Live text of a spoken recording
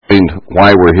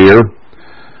why we're here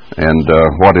and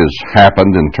what has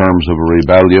happened in terms of a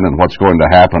rebellion and what's going to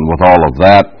happen with all of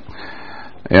that.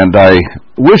 And I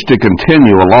wish to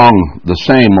continue along the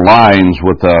same lines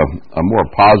with a more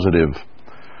positive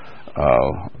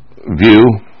view.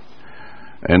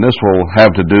 And this will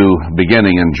have to do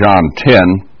beginning in John 10,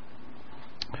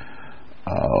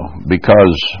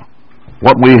 because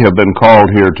what we have been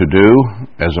called here to do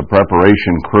as a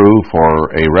preparation crew for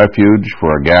a refuge,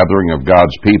 for a gathering of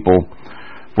God's people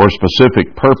for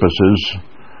specific purposes,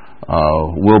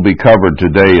 will be covered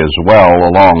today as well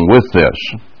along with this.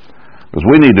 Because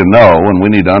we need to know and we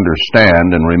need to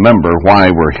understand and remember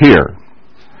why we're here.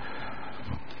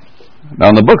 Now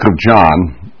in the book of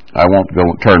John, I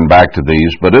won't turn back to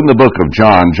these, but in the book of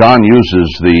John, John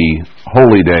uses the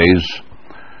holy days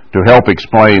to help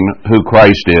explain who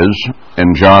Christ is.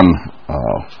 In John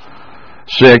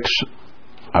 6,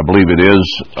 I believe it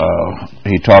is,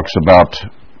 he talks about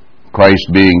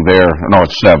Christ being there. No,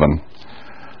 it's 7.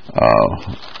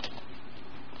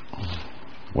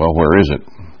 Well, where is it?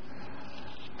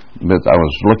 But I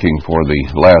was looking for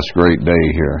the last great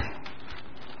day here.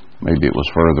 Maybe it was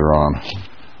further on.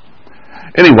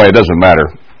 Anyway, it doesn't matter.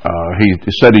 He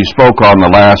said he spoke on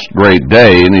the last great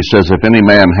day, and he says, if any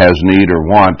man has need or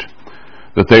want,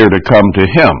 that they are to come to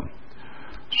him.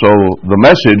 So the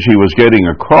message he was getting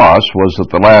across was that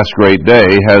the last great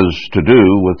day has to do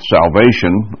with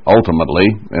salvation, ultimately,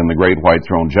 in the great white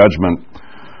throne judgment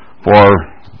for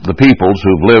the peoples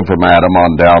who've lived from Adam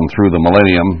on down through the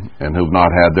millennium and who've not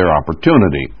had their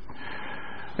opportunity.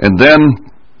 And then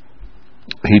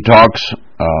he talks,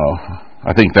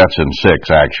 I think that's in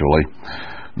 6 actually.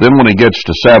 Then when he gets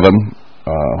to 7,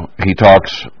 he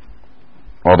talks,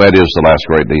 well, that is the last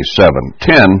great day, 7.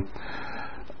 10,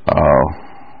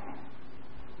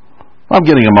 I'm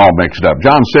getting them all mixed up.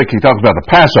 John 6, he talks about the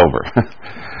Passover.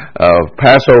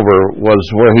 Passover was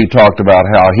where he talked about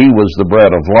how he was the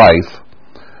bread of life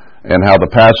and how the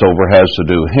Passover has to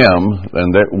do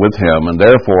with him, and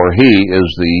therefore he is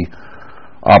the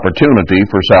opportunity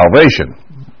for salvation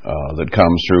that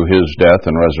comes through his death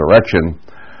and resurrection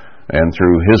and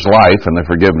through his life and the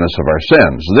forgiveness of our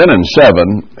sins. Then in 7,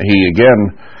 he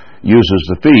again uses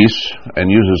the feasts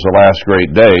and uses the last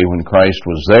great day when Christ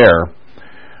was there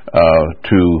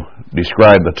to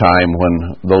describe the time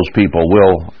when those people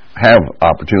will have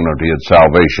opportunity at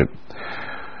salvation.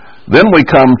 Then we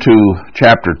come to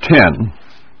chapter 10,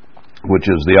 which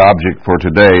is the object for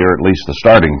today, or at least the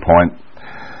starting point.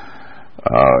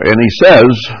 And he says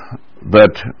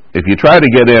that if you try to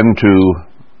get into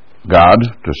God,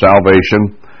 to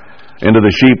salvation, into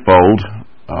the sheepfold,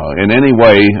 in any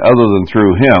way other than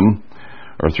through him,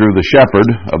 or through the shepherd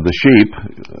of the sheep,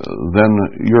 then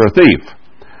you're a thief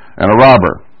and a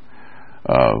robber.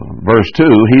 Verse 2,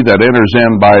 he that enters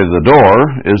in by the door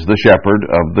is the shepherd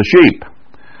of the sheep.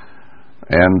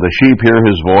 And the sheep hear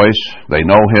his voice, they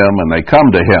know him, and they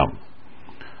come to him.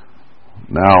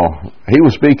 Now, he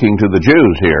was speaking to the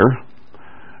Jews here,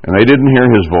 and they didn't hear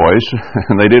his voice,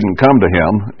 and they didn't come to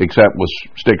him, except with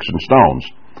sticks and stones.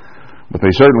 But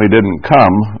they certainly didn't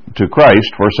come to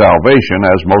Christ for salvation,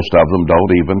 as most of them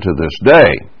don't even to this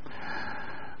day.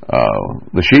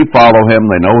 The sheep follow him,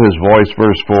 they know his voice,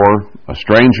 verse 4. A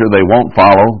stranger they won't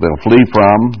follow, they'll flee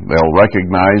from, they'll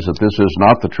recognize that this is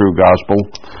not the true gospel.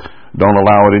 Don't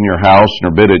allow it in your house,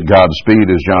 nor bid it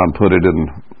Godspeed, as John put it in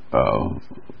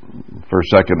 1st,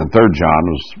 2nd, and 3rd John,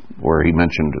 was where he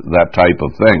mentioned that type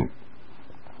of thing.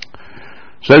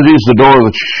 Says he's the door of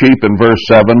the sheep in verse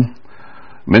 7.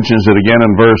 Mentions it again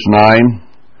in verse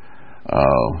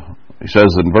 9. He says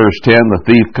in verse 10, the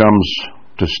thief comes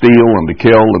to steal and to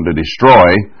kill and to destroy,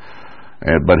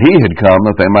 but he had come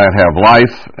that they might have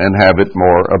life and have it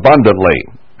more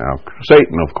abundantly. Now,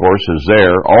 Satan, of course, is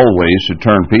there always to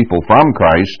turn people from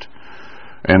Christ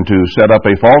and to set up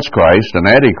a false Christ,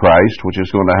 an antichrist, which is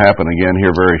going to happen again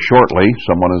here very shortly.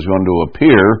 Someone is going to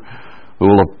appear who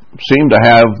will seem to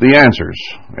have the answers,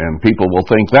 and people will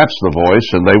think that's the voice,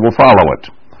 and they will follow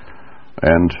it.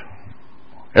 And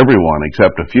everyone,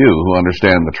 except a few who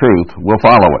understand the truth, will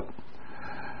follow it.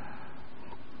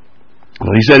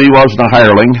 Well, he said he wasn't a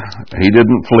hireling. He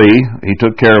didn't flee. He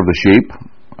took care of the sheep.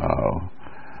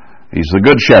 He's the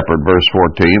good shepherd, verse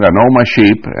 14. I know my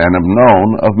sheep and am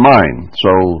known of mine.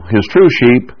 So his true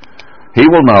sheep he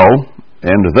will know,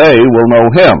 and they will know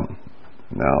him.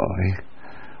 Now,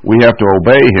 we have to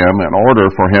obey him in order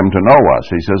for him to know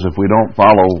us. He says if we don't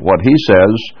follow what he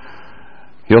says,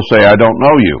 he'll say, I don't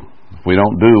know you. If we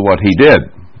don't do what he did,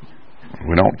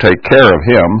 we don't take care of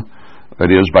him,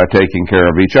 that is, by taking care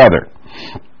of each other.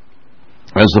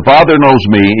 As the Father knows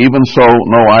me, even so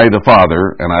know I the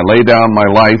Father, and I lay down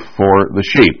my life for the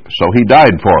sheep. So he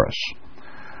died for us.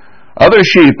 Other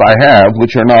sheep I have,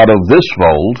 which are not of this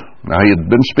fold. Now he had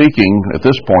been speaking at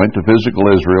this point to physical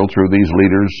Israel through these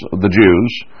leaders of the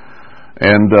Jews,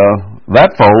 and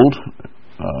that fold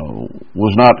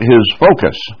was not his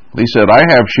focus. He said, I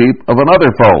have sheep of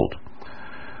another fold.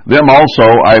 Them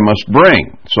also I must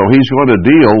bring. So he's going to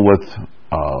deal with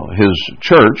his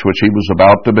church, which he was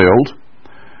about to build,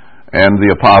 and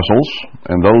the apostles,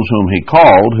 and those whom he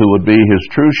called, who would be his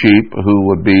true sheep, who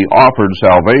would be offered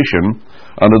salvation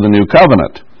under the new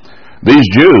covenant. These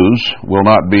Jews will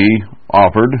not be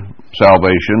offered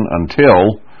salvation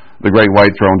until the great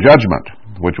white throne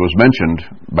judgment, which was mentioned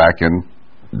back in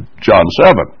John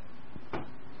 7.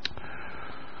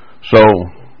 So,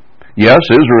 yes,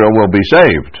 Israel will be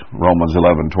saved, Romans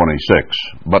 11:26,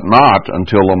 but not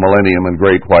until the millennium and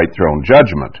great white throne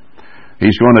judgment.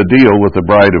 He's going to deal with the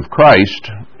bride of Christ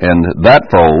and that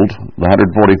fold, the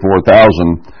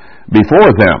 144,000 before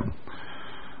them.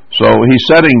 So he's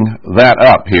setting that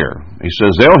up here. He says,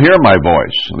 they'll hear my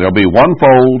voice. There'll be one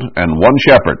fold and one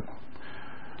shepherd.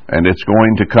 And it's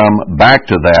going to come back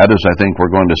to that, as I think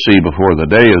we're going to see before the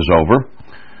day is over,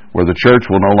 where the church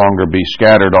will no longer be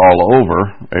scattered all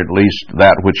over, at least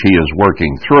that which he is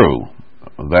working through,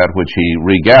 that which he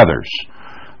regathers.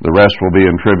 The rest will be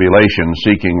in tribulation,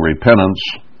 seeking repentance,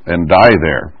 and die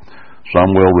there.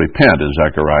 Some will repent, as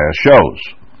Zechariah shows.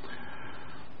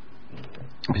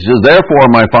 He says, therefore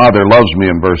my Father loves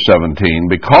me, in verse 17,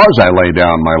 because I lay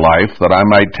down my life, that I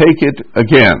might take it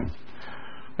again.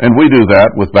 And we do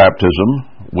that with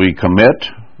baptism. We commit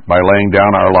by laying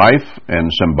down our life, and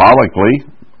symbolically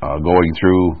going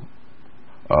through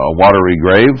a watery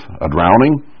grave, a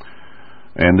drowning.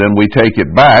 And then we take it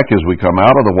back as we come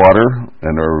out of the water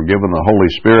and are given the Holy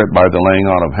Spirit by the laying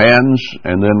on of hands,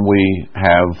 and then we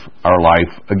have our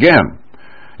life again.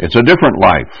 It's a different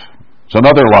life. It's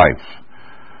another life.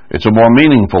 It's a more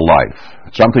meaningful life.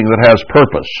 It's something that has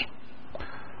purpose.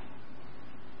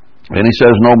 And he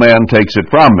says, no man takes it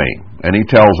from me. And he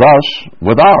tells us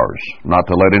with ours, not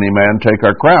to let any man take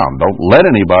our crown. Don't let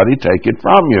anybody take it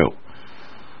from you.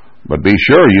 But be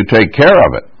sure you take care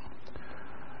of it.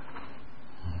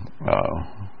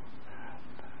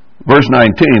 Verse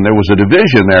 19, there was a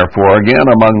division, therefore, again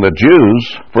among the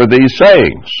Jews for these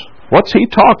sayings. What's he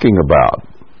talking about?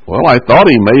 Well, I thought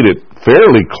he made it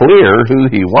fairly clear who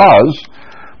he was,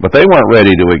 but they weren't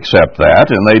ready to accept that,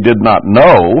 and they did not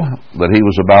know that he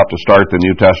was about to start the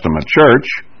New Testament church,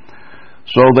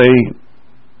 so they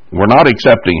were not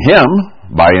accepting him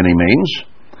by any means.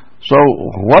 So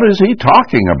what is he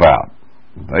talking about?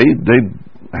 They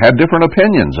had different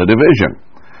opinions, a division.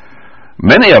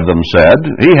 Many of them said,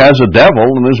 he has a devil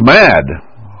and is mad.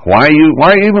 Why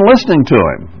are you even listening to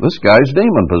him? This guy's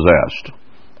demon-possessed.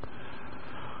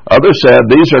 Others said,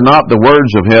 these are not the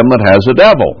words of him that has a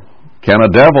devil. Can a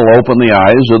devil open the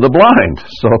eyes of the blind?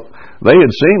 So they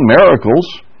had seen miracles,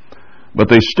 but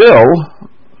they still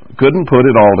couldn't put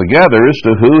it all together as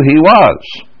to who he was.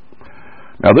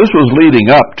 Now this was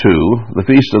leading up to the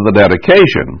Feast of the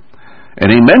Dedication, and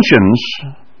he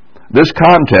mentions this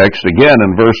context again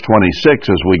in verse 26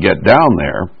 as we get down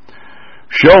there,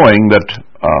 showing that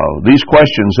these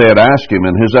questions they had asked him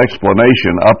in his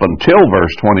explanation up until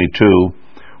verse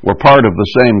 22 were part of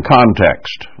the same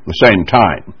context, the same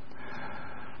time.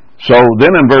 So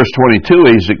then in verse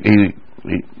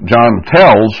 22, John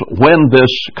tells when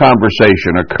this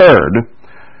conversation occurred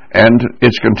and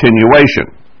its continuation.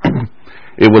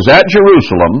 It was at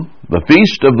Jerusalem, the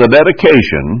Feast of the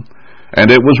Dedication,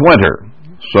 and it was winter.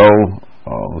 So,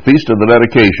 the Feast of the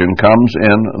Dedication comes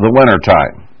in the winter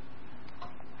time.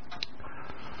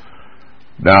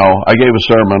 Now, I gave a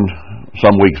sermon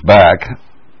some weeks back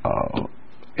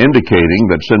indicating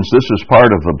that since this is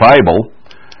part of the Bible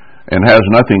and has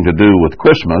nothing to do with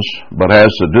Christmas, but has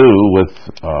to do with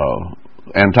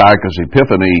Antiochus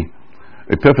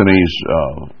Epiphanes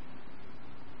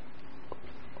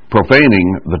profaning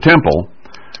the temple,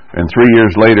 and 3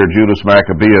 years later Judas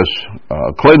Maccabeus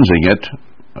cleansing it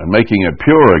and making it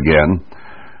pure again,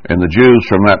 and the Jews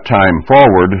from that time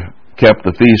forward kept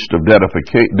the Feast of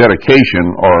Dedication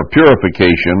or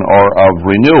Purification or of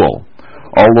Renewal.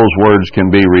 All those words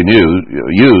can be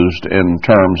used in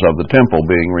terms of the temple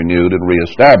being renewed and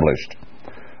reestablished,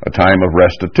 a time of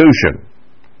restitution.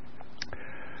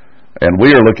 And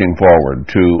we are looking forward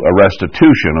to a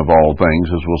restitution of all things,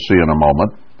 as we'll see in a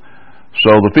moment.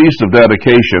 So the Feast of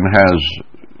Dedication has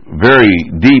very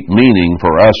deep meaning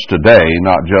for us today,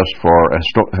 not just for a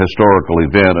historical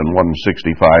event in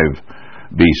 165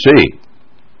 BC.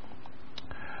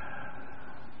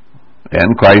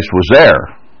 And Christ was there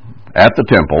at the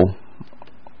temple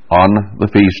on the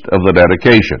Feast of the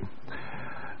Dedication.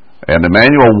 And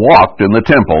Emmanuel walked in the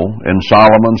temple in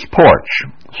Solomon's porch.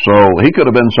 So he could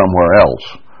have been somewhere else.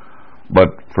 But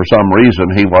for some reason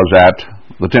he was at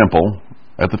the temple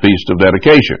at the Feast of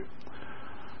Dedication.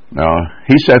 Now,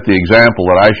 he set the example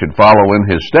that I should follow in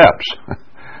his steps.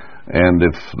 And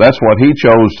if that's what he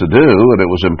chose to do, and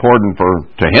it was important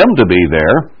to him to be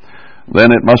there,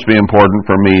 then it must be important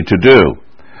for me to do.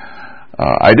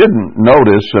 I didn't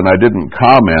notice and I didn't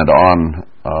comment on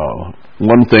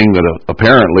one thing that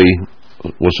apparently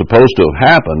was supposed to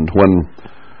have happened when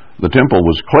the temple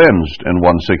was cleansed in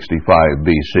 165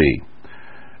 BC.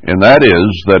 And that is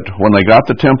that when they got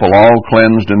the temple all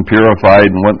cleansed and purified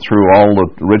and went through all the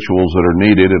rituals that are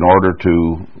needed in order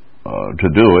to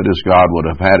do it as God would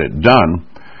have had it done,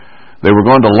 they were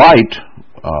going to light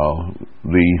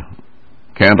the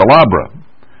candelabra.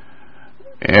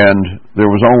 And there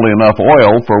was only enough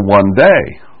oil for one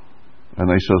day. And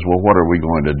they says, well, what are we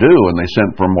going to do? And they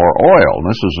sent for more oil. And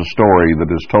this is a story that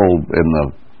is told in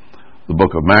the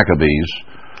book of Maccabees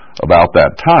about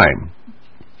that time.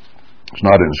 It's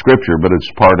not in Scripture, but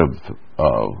it's part of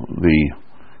the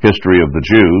history of the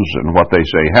Jews and what they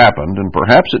say happened, and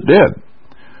perhaps it did.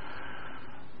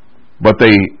 But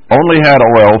they only had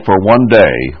oil for one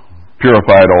day,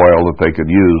 purified oil that they could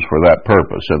use for that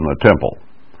purpose in the temple.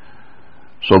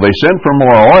 So they sent for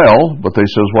more oil, but they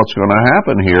says, what's going to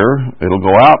happen here? It'll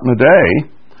go out in a day.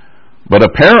 But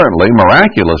apparently,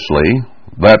 miraculously,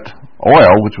 that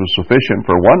oil, which was sufficient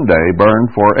for one day, burned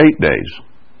for 8 days.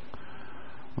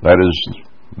 That is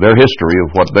their history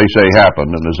of what they say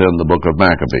happened and is in the book of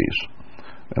Maccabees.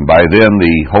 And by then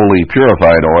the holy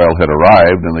purified oil had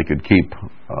arrived and they could keep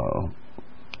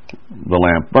the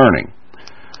lamp burning.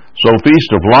 So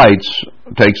Feast of Lights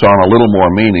takes on a little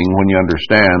more meaning when you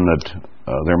understand that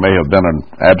there may have been an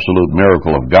absolute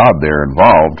miracle of God there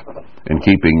involved in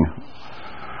keeping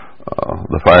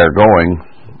the fire going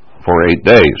for 8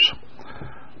 days.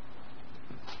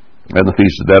 And the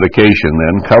Feast of Dedication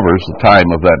then covers the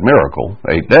time of that miracle,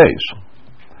 8 days.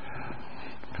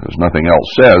 Because nothing else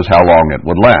says how long it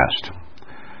would last.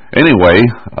 Anyway,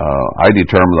 I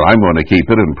determined that I'm going to keep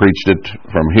it and preached it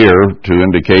from here to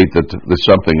indicate that it's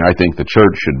something I think the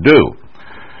church should do.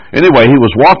 Anyway, he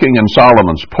was walking in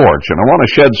Solomon's porch, and I want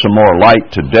to shed some more light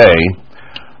today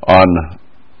on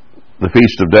the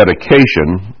Feast of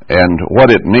Dedication and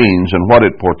what it means and what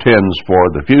it portends for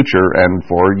the future and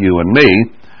for you and me,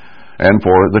 and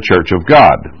for the Church of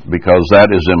God, because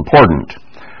that is important.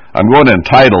 I'm going to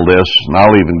entitle this, and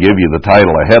I'll even give you the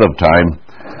title ahead of time,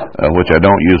 which I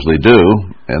don't usually do,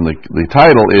 and the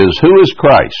title is, Who is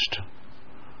Christ?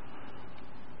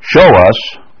 Show us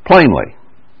plainly.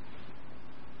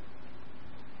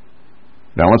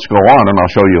 Now let's go on, and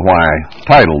I'll show you why I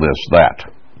titled this that.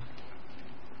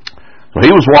 So he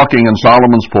was walking in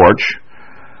Solomon's porch,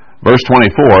 verse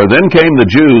 24, Then came the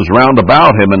Jews round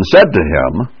about him and said to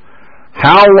him,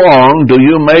 How long do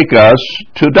you make us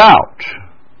to doubt?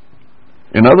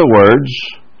 In other words,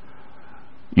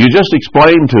 you just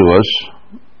explained to us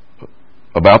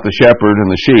about the shepherd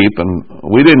and the sheep,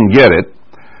 and we didn't get it.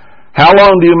 How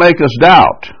long do you make us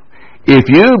doubt? If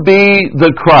you be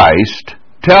the Christ,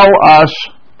 tell us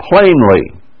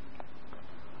plainly.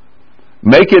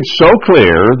 Make it so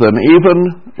clear that even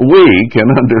we can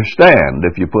understand,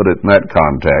 if you put it in that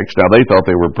context. Now, they thought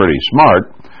they were pretty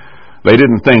smart. They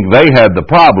didn't think they had the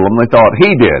problem. They thought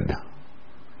he did.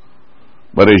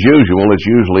 But as usual, it's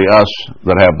usually us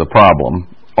that have the problem.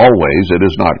 Always, it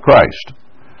is not Christ.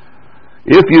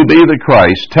 If you be the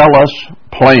Christ, tell us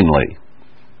plainly.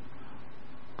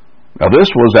 Now, this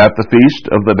was at the Feast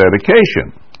of the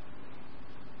Dedication.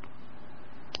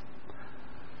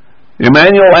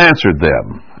 Emmanuel answered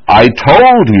them, I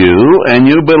told you, and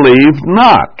you believed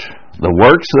not. The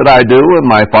works that I do in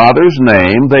my Father's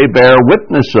name, they bear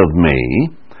witness of me,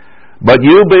 but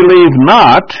you believe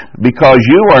not, because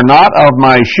you are not of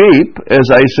my sheep, as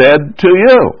I said to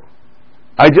you.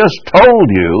 I just told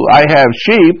you I have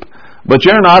sheep, but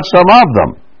you're not some of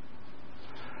them.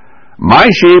 My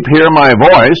sheep hear my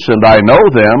voice, and I know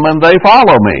them, and they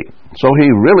follow me. So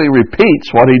he really repeats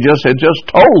what he had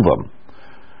just told them.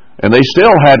 And they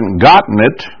still hadn't gotten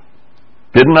it,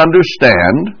 didn't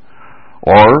understand,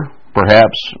 or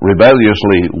perhaps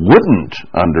rebelliously wouldn't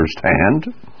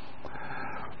understand.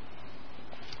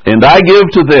 And I give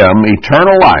to them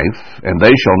eternal life, and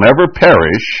they shall never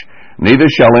perish, neither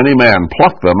shall any man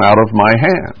pluck them out of my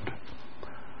hand.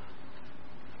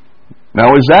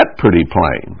 Now, is that pretty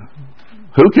plain?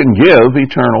 Who can give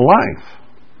eternal life?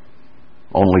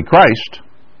 Only Christ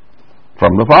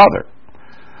from the Father.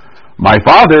 My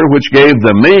Father, which gave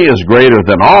them me, is greater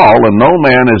than all, and no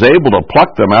man is able to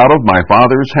pluck them out of my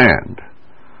Father's hand.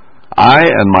 I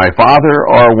and my Father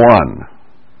are one.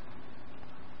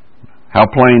 How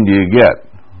plain do you get?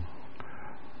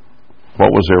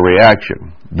 What was their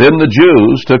reaction? Then the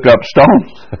Jews took up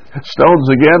stones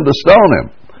again to stone him.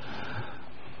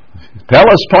 Tell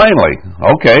us plainly.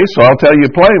 Okay, so I'll tell you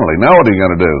plainly. Now what are you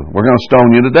going to do? We're going to stone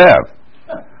you to death.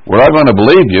 We're not going to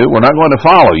believe you. We're not going to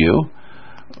follow you.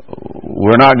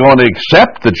 We're not going to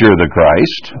accept that you're the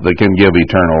Christ that can give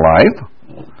eternal life.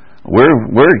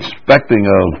 We're expecting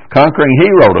a conquering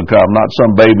hero to come, not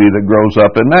some baby that grows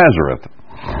up in Nazareth.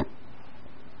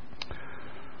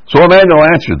 So Emmanuel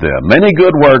answered them, Many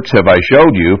good works have I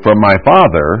showed you from my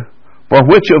Father. For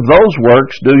which of those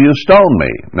works do you stone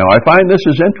me? Now I find this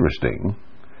is interesting.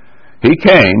 He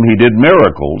came, he did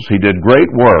miracles, he did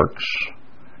great works,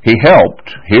 he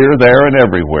helped here, there, and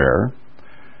everywhere,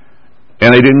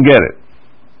 and they didn't get it.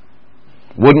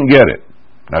 Wouldn't get it.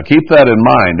 Now keep that in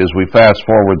mind as we fast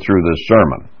forward through this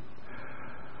sermon.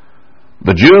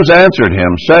 The Jews answered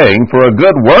him, saying, For a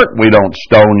good work we don't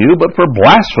stone you, but for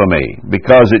blasphemy,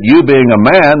 because that you being a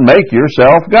man make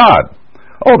yourself God.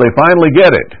 Oh, they finally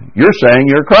get it. You're saying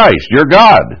you're Christ. You're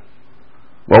God.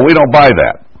 Well, we don't buy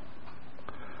that.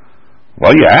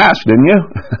 Well, you asked, didn't you?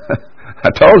 I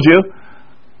told you.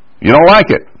 You don't like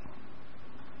it.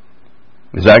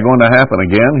 Is that going to happen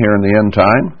again here in the end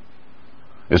time?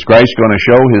 Is Christ going to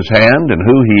show his hand and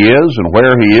who he is and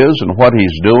where he is and what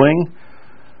he's doing?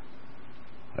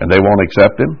 And they won't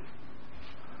accept him?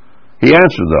 He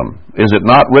answered them, Is it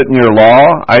not written in your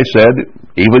law? I said,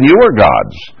 Even you are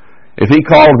gods. If he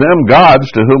called them gods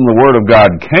to whom the word of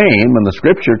God came, and the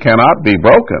scripture cannot be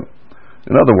broken.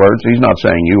 In other words, he's not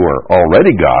saying you are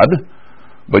already God,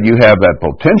 but you have that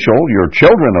potential. You're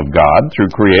children of God through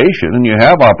creation, and you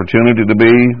have opportunity to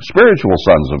be spiritual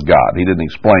sons of God. He didn't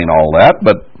explain all that,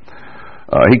 but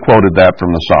he quoted that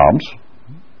from the Psalms.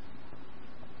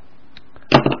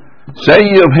 Say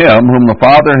ye of him whom the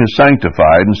Father has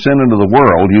sanctified and sent into the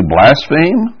world, you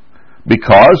blaspheme?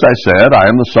 Because I said, I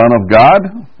am the Son of God?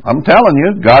 I'm telling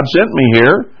you, God sent me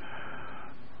here.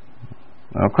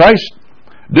 Now, Christ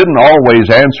didn't always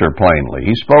answer plainly.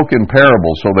 He spoke in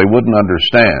parables so they wouldn't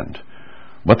understand.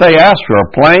 But they asked for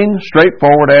a plain,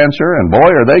 straightforward answer, and boy,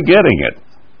 are they getting it.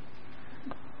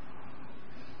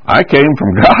 I came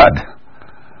from God.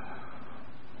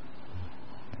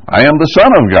 I am the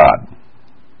Son of God.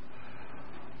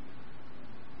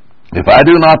 If I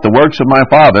do not the works of my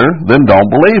Father, then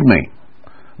don't believe me.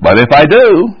 But if I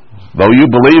do, though you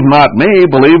believe not me,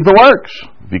 believe the works.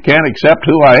 If you can't accept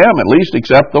who I am, at least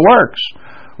accept the works.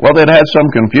 Well, they'd had some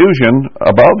confusion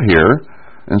above here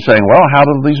and saying, well, how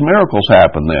do these miracles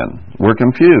happen then? We're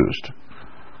confused.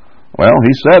 Well,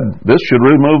 he said this should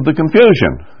remove the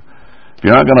confusion. If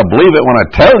you're not going to believe it when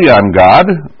I tell you I'm God,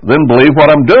 then believe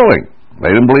what I'm doing.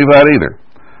 They didn't believe that either.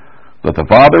 That the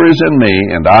Father is in me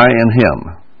and I in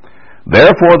him.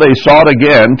 Therefore they sought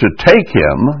again to take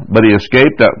him, but he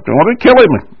escaped. They wanted to kill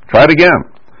him. Tried again.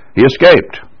 He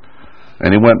escaped. And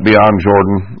he went beyond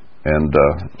Jordan and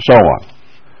so on.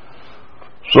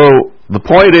 So the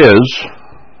point is,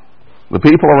 the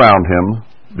people around him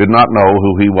did not know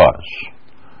who he was.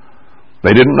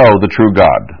 They didn't know the true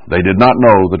God. They did not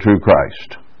know the true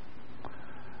Christ.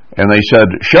 And they said,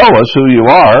 show us who you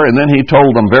are. And then he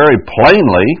told them very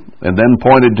plainly, and then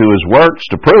pointed to his works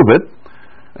to prove it.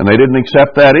 And they didn't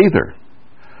accept that either.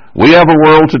 We have a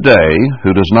world today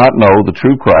who does not know the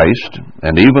true Christ,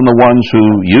 and even the ones who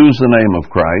use the name of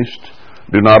Christ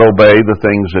do not obey the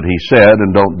things that he said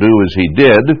and don't do as he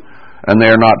did, and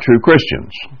they are not true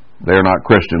Christians. They are not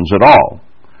Christians at all.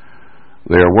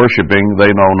 They are worshiping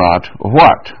they know not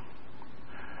what.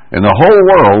 And the whole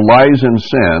world lies in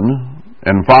sin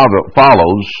and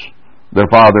follows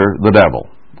their father, the devil.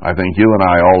 I think you and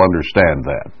I all understand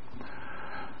that.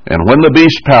 And when the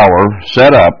beast power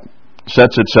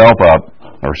sets itself up,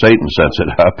 or Satan sets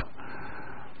it up,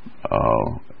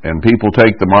 and people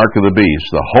take the mark of the beast,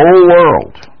 the whole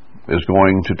world is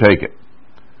going to take it.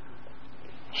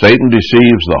 Satan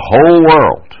deceives the whole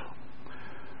world.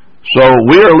 So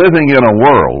we are living in a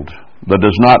world that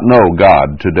does not know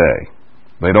God today.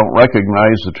 They don't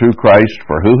recognize the true Christ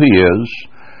for who he is.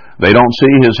 They don't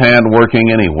see his hand working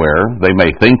anywhere. They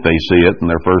may think they see it in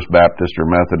their First Baptist or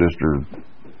Methodist or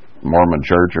Mormon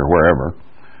church or wherever,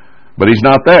 but he's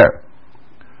not there.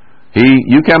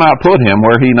 You cannot put him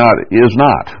where he is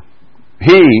not.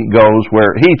 He goes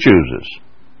where he chooses.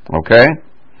 Okay?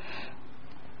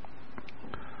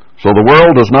 So the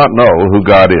world does not know who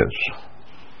God is.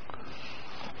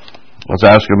 Let's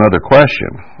ask another question.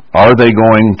 Are they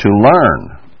going to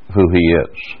learn who he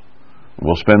is?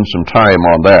 We'll spend some time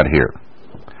on that here.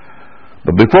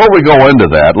 But before we go into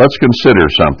that, let's consider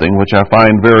something which I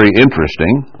find very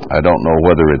interesting. I don't know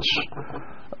whether it's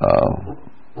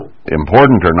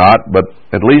important or not, but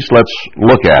at least let's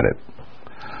look at it.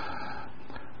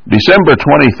 December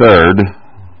 23rd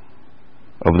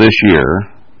of this year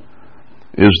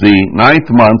is the 9th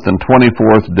month and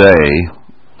 24th day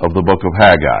of the book of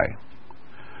Haggai.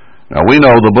 Now we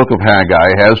know the book of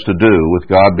Haggai has to do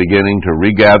with God beginning to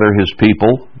regather His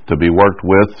people to be worked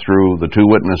with through the two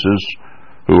witnesses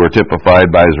who are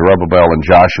typified by Zerubbabel and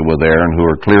Joshua there, and who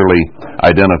are clearly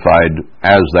identified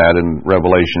as that in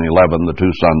Revelation 11, the two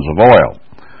sons of oil,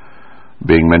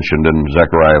 being mentioned in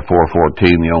Zechariah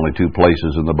 4:14, the only two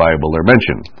places in the Bible they're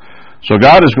mentioned. So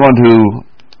God is going to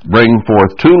bring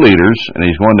forth two leaders, and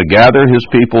He's going to gather His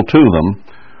people to them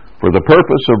for the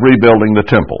purpose of rebuilding the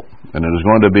temple. And it is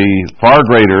going to be far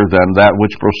greater than that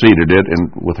which preceded it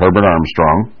with Herbert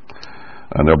Armstrong.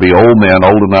 And there'll be old men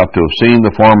old enough to have seen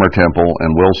the former temple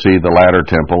and will see the latter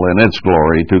temple in its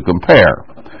glory to compare.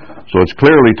 So it's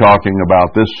clearly talking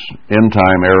about this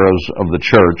end-time eras of the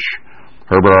church,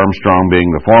 Herbert Armstrong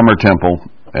being the former temple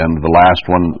and the last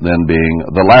one then being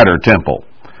the latter temple.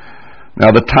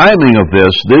 Now the timing of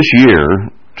this year,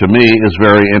 to me, is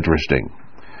very interesting.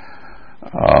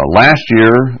 Last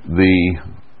year, the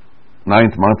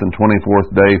 9th month and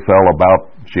 24th day fell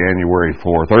about January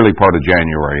 4th, early part of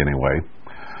January anyway.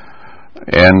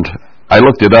 And I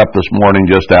looked it up this morning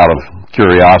just out of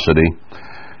curiosity.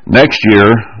 Next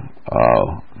year,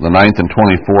 the 9th and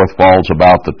 24th falls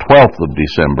about the 12th of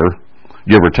December,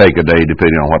 give or take a day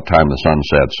depending on what time the sun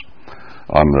sets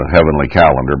on the heavenly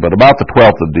calendar, but about the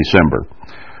 12th of December.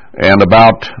 And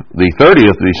about the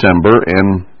 30th of December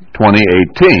in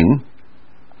 2018,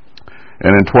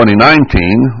 and in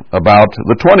 2019, about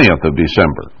the 20th of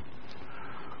December.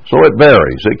 So it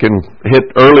varies. It can hit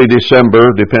early December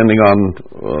depending on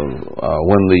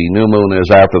when the new moon is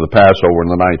after the Passover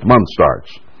and the 9th month starts.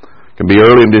 It can be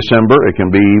early in December. It can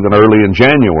be even early in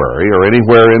January or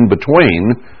anywhere in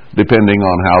between depending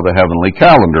on how the heavenly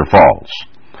calendar falls.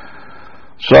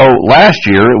 So last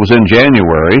year it was in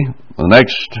January. The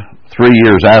next 3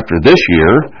 years after this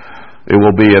year it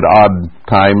will be at odd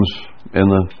times in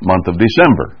the month of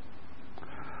December.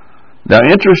 Now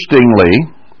interestingly,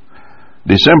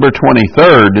 December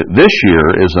 23rd this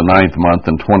year is the 9th month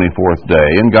and 24th day,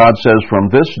 and God says, from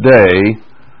this day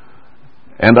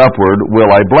and upward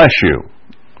will I bless you,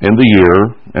 in the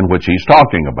year in which He's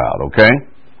talking about, okay?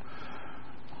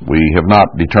 We have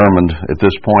not determined at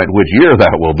this point which year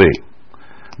that will be,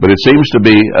 but it seems to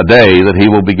be a day that He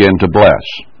will begin to bless.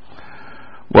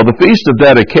 Well, the Feast of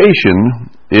Dedication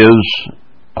is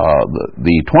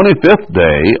the 25th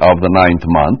day of the 9th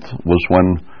month was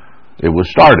when it was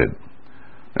started.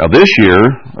 Now this year,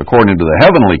 according to the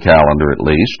heavenly calendar at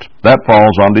least, that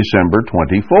falls on December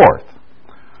 24th.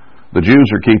 The Jews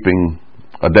are keeping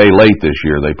a day late this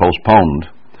year. They postponed.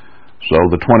 So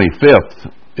the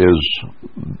 25th is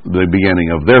the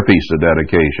beginning of their Feast of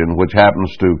Dedication, which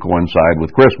happens to coincide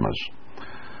with Christmas.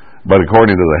 But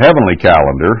according to the heavenly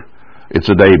calendar,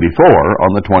 it's a day before,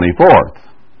 on the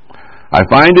 24th. I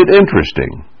find it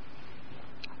interesting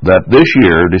that this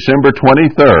year, December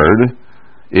 23rd,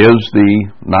 is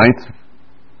the 9th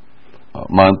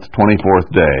month,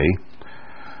 24th day.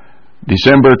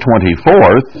 December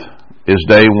 24th is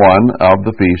day one of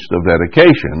the Feast of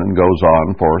Dedication and goes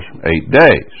on for 8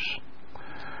 days.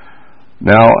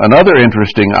 Now, another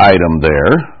interesting item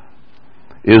there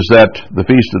is that the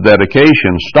Feast of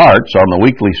Dedication starts on the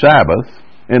weekly Sabbath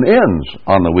and ends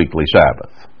on the weekly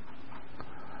Sabbath.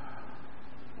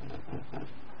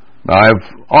 Now, I've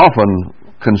often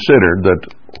considered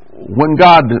that when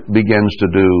God begins to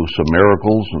do some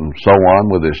miracles and so on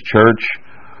with His church,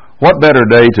 what better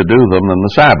day to do them than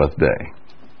the Sabbath day?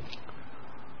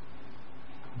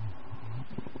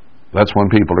 That's when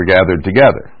people are gathered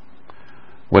together.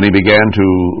 When He began to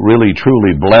really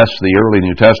truly bless the early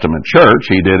New Testament church,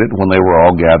 He did it when they were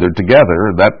all gathered together,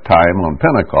 at that time on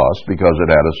Pentecost, because it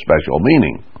had a special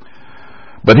meaning.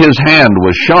 But His hand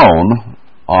was shown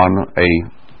on a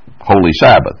holy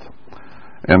Sabbath.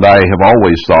 And I have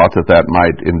always thought that that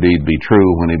might indeed be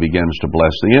true when He begins to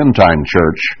bless the end-time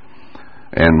church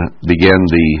and begin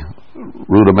the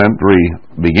rudimentary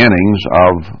beginnings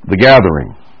of the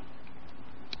gathering.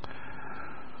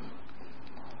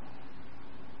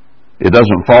 It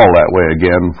doesn't fall that way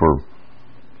again for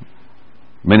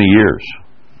many years,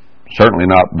 certainly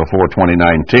not before 2019.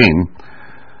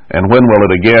 And when will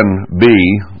it again be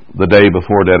the day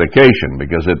before dedication?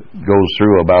 Because it goes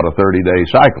through about a 30-day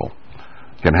cycle.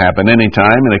 It can happen any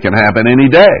time and it can happen any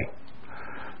day.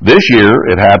 This year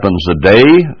it happens the day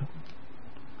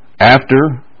after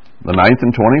the 9th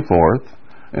and 24th,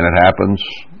 and it happens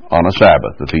on a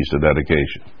Sabbath, the Feast of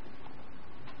Dedication.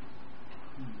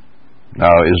 Now,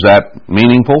 is that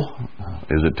meaningful?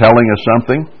 Is it telling us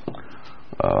something?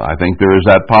 I think there is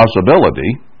that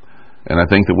possibility, and I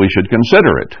think that we should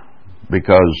consider it,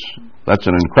 because that's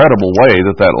an incredible way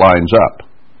that lines up.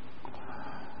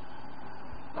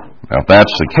 Now, if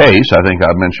that's the case, I think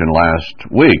I mentioned last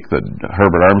week that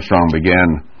Herbert Armstrong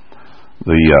began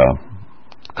the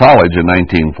college in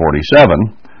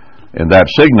 1947, and that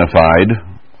signified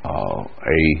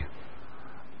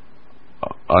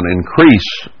an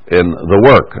increase in the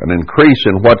work, an increase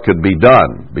in what could be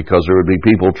done, because there would be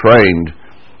people trained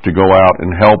to go out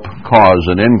and help cause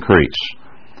an increase.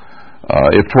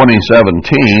 If 2017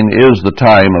 is the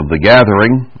time of the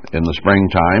gathering in the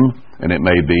springtime, and it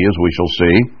may be, as we shall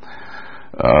see,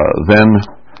 then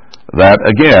that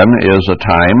again is a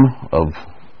time of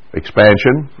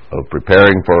expansion, of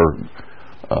preparing for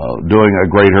doing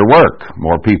a greater work,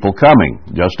 more people coming,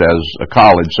 just as a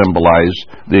college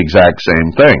symbolized the exact same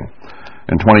thing.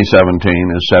 And 2017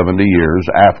 is 70 years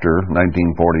after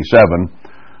 1947,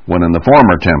 when in the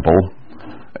former temple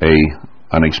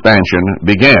an expansion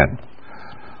began.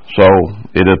 So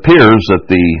it appears that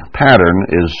the pattern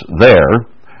is there,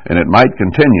 and it might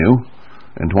continue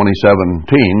in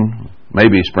 2017,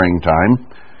 maybe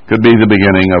springtime, could be the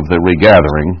beginning of the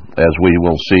regathering, as we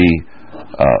will see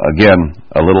again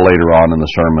a little later on in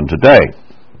the sermon today.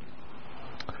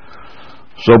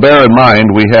 So bear in mind,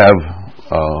 we have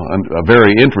a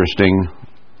very interesting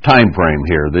time frame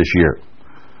here this year.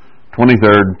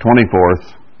 23rd,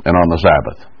 24th, and on the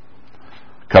Sabbath,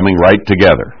 coming right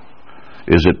together.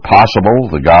 Is it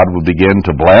possible that God would begin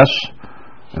to bless,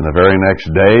 and the very next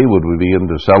day would we begin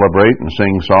to celebrate and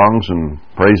sing songs and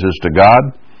praises to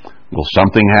God? Will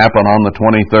something happen on the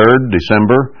 23rd,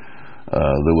 December,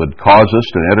 that would cause us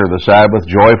to enter the Sabbath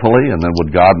joyfully, and then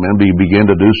would God maybe begin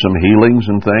to do some healings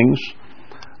and things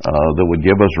that would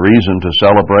give us reason to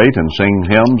celebrate and sing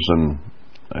hymns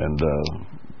and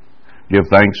give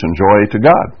thanks and joy to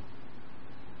God?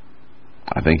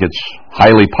 I think it's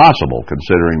highly possible,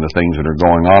 considering the things that are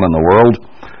going on in the world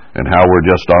and how we're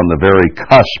just on the very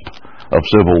cusp of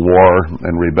civil war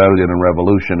and rebellion and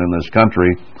revolution in this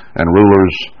country, and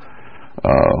rulers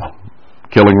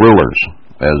killing rulers,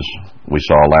 as we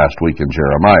saw last week in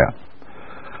Jeremiah.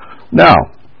 Now,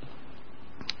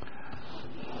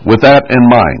 with that in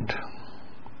mind,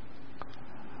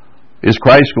 is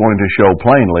Christ going to show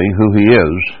plainly who he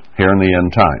is here in the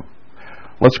end time?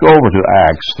 Let's go over to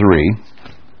Acts 3.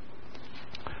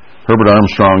 Herbert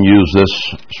Armstrong used this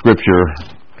scripture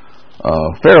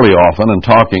fairly often in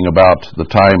talking about the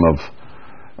time of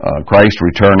Christ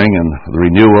returning and the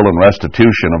renewal and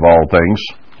restitution of all things.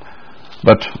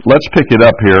 But let's pick it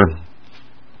up here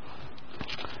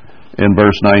in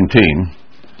verse 19.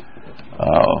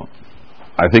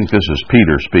 I think this is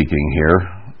Peter speaking here.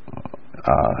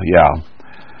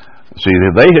 See,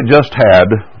 they had just had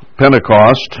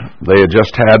Pentecost. They had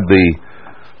just had the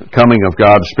coming of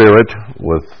God's Spirit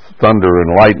with thunder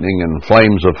and lightning and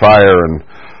flames of fire and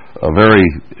a very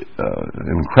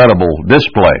incredible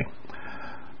display.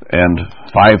 And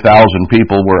 5,000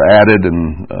 people were added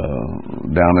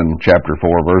down in chapter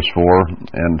 4, verse 4.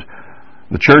 And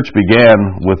the church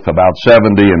began with about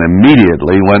 70 and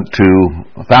immediately went to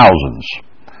thousands.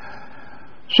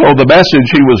 So the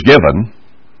message he was giving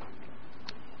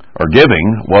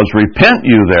was, repent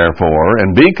you therefore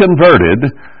and be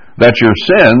converted, that your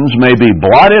sins may be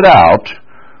blotted out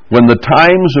when the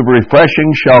times of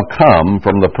refreshing shall come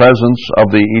from the presence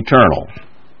of the Eternal.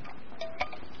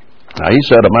 Now, he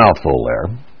said a mouthful there.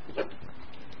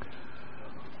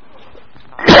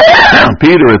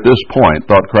 Peter, at this point,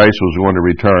 thought Christ was going to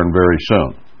return very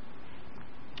soon.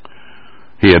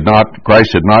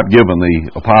 Christ had not given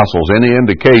the apostles any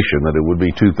indication that it would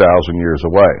be 2,000 years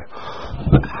away.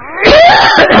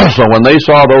 So when they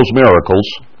saw those miracles,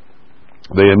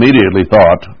 they immediately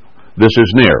thought, this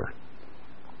is near.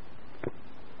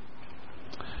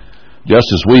 Just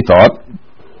as we thought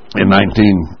in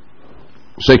 1960s,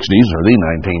 or the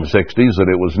 1960s, that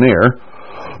it was near,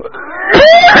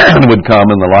 and would come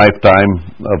in the lifetime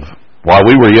of, while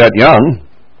we were yet young,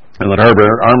 and that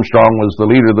Herbert Armstrong was the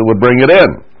leader that would bring it in.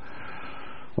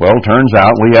 Well, turns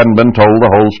out we hadn't been told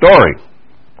the whole story.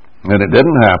 And it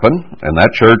didn't happen, and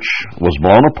that church was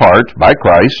blown apart by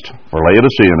Christ for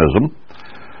Laodiceanism,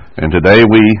 and today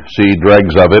we see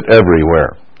dregs of it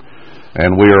everywhere.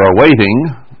 And we are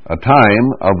awaiting a time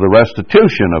of the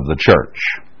restitution of the church.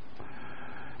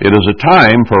 It is a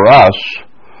time for us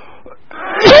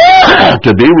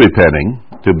to be repenting,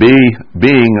 to be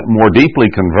being more deeply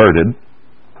converted,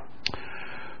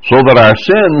 so that our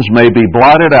sins may be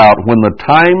blotted out when the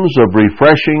times of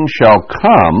refreshing shall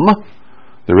come.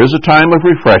 There is a time of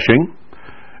refreshing,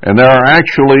 and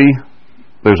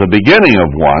there's a beginning of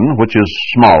one, which is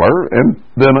smaller, and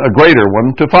then a greater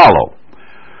one to follow.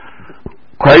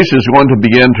 Christ is going to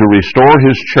begin to restore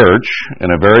His church in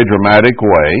a very dramatic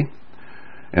way,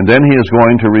 and then He is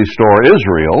going to restore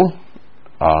Israel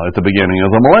at the beginning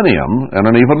of the millennium in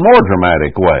an even more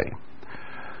dramatic way.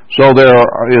 So there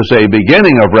is a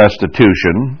beginning of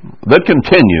restitution that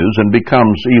continues and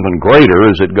becomes even greater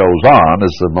as it goes on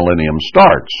as the millennium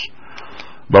starts.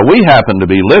 But we happen to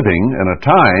be living in a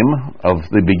time of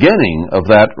the beginning of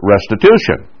that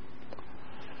restitution.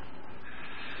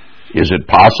 Is it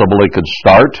possible it could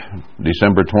start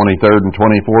December 23rd and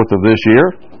 24th of this year?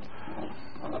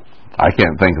 I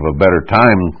can't think of a better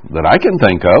time that I can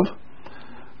think of.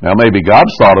 Now, maybe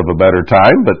God's thought of a better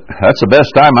time, but that's the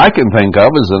best time I can think of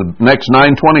is the next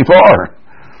 9/24.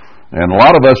 And a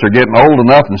lot of us are getting old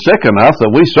enough and sick enough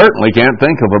that we certainly can't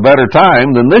think of a better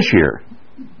time than this year.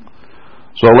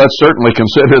 So let's certainly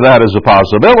consider that as a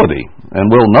possibility. And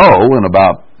we'll know in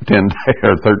about 10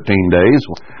 or 13 days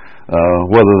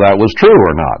whether that was true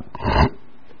or not.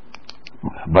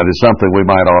 But it's something we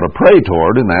might ought to pray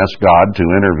toward and ask God to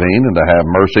intervene and to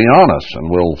have mercy on us. And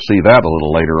we'll see that a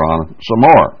little later on some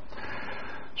more.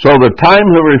 So the time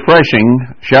of refreshing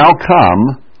shall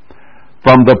come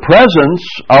from the presence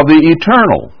of the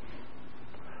eternal.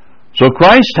 So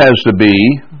Christ has to be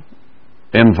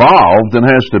involved and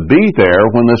has to be there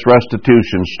when this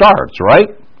restitution starts, right?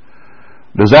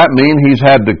 Does that mean He's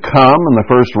had to come and the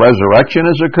first resurrection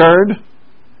has occurred?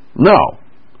 No.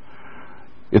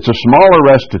 It's a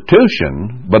smaller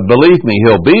restitution, but believe me,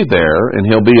 He'll be there and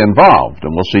He'll be involved,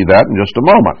 and we'll see that in just a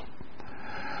moment.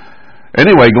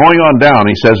 Anyway, going on down,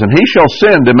 he says, "And He shall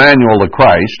send Emmanuel the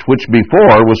Christ, which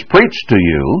before was preached to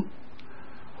you."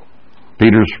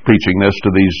 Peter's preaching this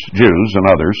to these Jews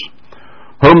and others,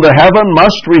 "whom the heaven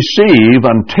must receive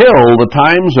until the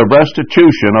times of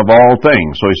restitution of all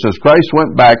things." So he says Christ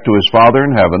went back to His Father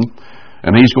in heaven,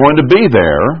 and He's going to be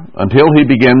there until He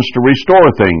begins to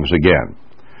restore things again,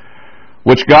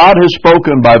 which God has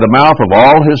spoken by the mouth of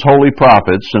all His holy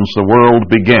prophets since the world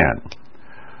began.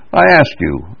 I ask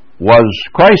you, was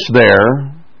Christ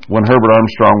there when Herbert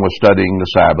Armstrong was studying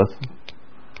the Sabbath?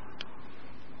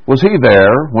 Was He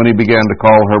there when He began to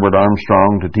call Herbert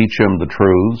Armstrong to teach him the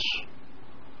truths?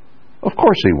 Of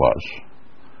course He was.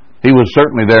 He was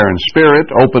certainly there in spirit,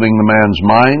 opening the man's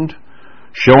mind,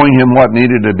 showing him what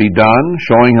needed to be done,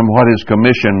 showing him what his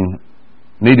commission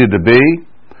needed to be,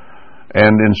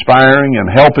 and inspiring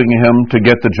and helping him to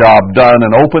get the job done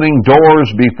and opening doors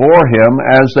before him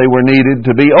as they were needed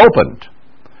to be opened.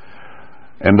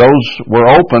 And those were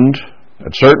opened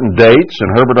at certain dates,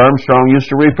 and Herbert Armstrong used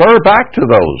to refer back to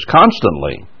those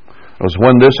constantly. It was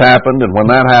when this happened and when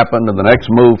that happened and the next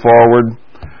move forward,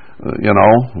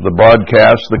 the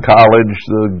broadcast, the college,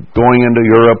 the going into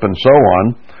Europe and so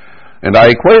on. And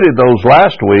I equated those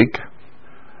last week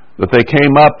that they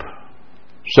came up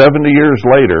 70 years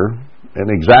later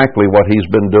and exactly what He's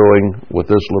been doing with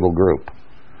this little group.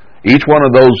 Each one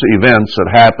of those events that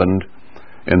happened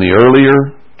in the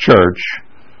earlier church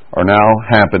are now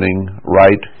happening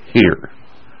right here.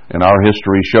 And our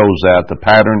history shows that the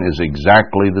pattern is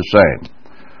exactly the same.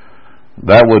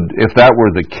 If that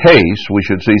were the case, we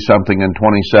should see something in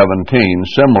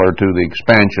 2017 similar to the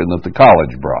expansion that the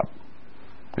college brought,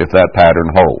 if that pattern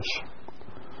holds.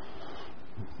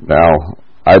 Now,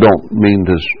 I don't mean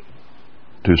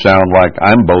to sound like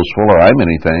I'm boastful or I'm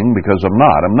anything, because I'm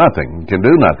not. I'm nothing. Can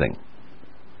do nothing.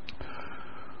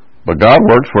 But God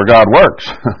works where God works.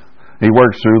 He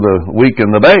works through the weak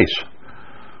and the base,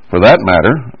 for that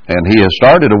matter. And He has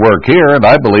started to work here, and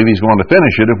I believe He's going to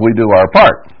finish it if we do our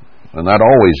part. And that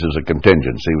always is a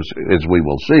contingency, as we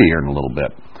will see here in a little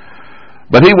bit.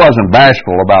 But He wasn't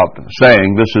bashful about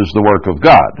saying this is the work of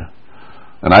God.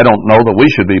 And I don't know that we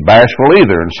should be bashful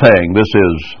either in saying this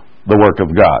is the work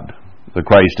of God. The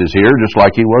Christ is here just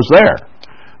like He was there.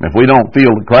 And if we don't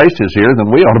feel that Christ is here, then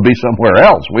we ought to be somewhere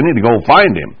else. We need to go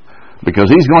find Him,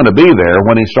 because He's going to be there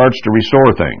when He starts to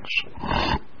restore things.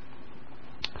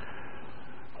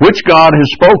 Which God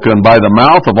has spoken by the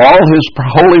mouth of all His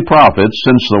holy prophets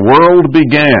since the world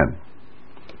began.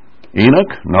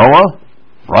 Enoch, Noah,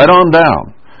 right on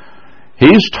down.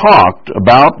 He's talked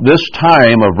about this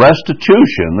time of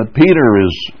restitution that Peter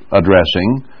is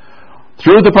addressing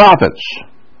through the prophets.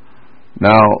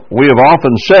 Now, we have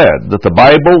often said that the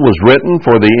Bible was written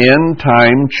for the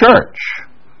end-time church.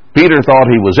 Peter thought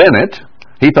he was in it.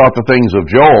 He thought the things of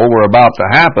Joel were about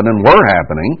to happen and were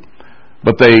happening,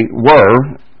 but they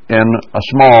were in a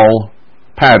small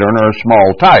pattern or a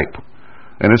small type.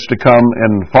 And it's to come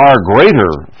in far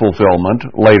greater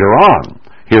fulfillment later on,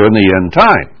 here in the end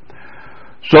time.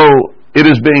 So it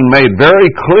is being made very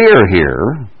clear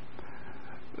here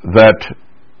that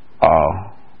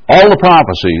all the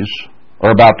prophecies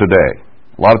are about today.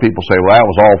 A lot of people say, well, that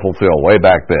was all fulfilled way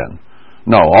back then.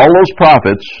 No, all those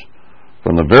prophets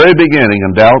from the very beginning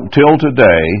and down till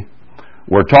today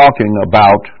were talking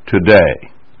about today.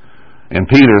 And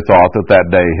Peter thought that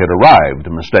that day had arrived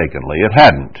mistakenly. It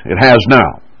hadn't. It has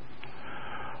now.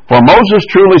 For Moses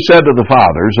truly said to the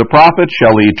fathers, a prophet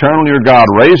shall the eternal your God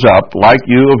raise up, like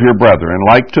you of your brethren,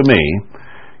 like to me.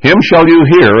 Him shall you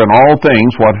hear in all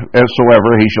things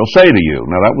whatsoever he shall say to you.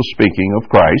 Now that was speaking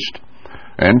of Christ,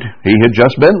 and he had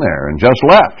just been there and just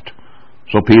left.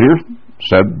 So Peter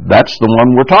said, that's the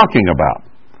one we're talking about.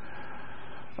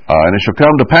 And it shall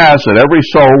come to pass that every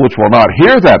soul which will not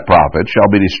hear that prophet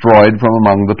shall be destroyed from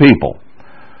among the people.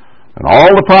 And all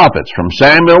the prophets from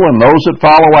Samuel and those that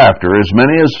follow after, as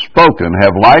many as spoken,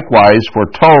 have likewise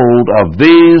foretold of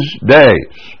these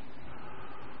days.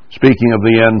 Speaking of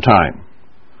the end time.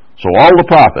 So all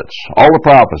the prophets, all the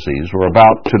prophecies were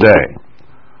about today.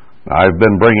 Now, I've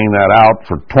been bringing that out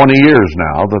for 20 years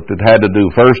now, that it had to do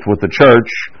first with the church,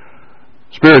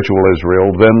 spiritual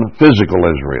Israel, then physical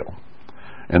Israel.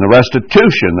 And the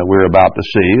restitution that we're about to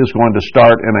see is going to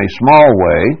start in a small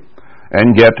way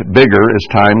and get bigger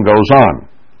as time goes on.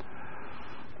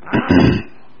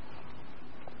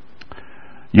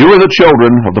 You are the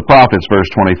children of the prophets,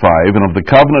 verse 25, and of the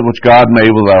covenant which God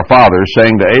made with our fathers,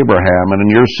 saying to Abraham, and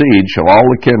in your seed shall all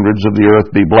the kindreds of the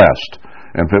earth be blessed.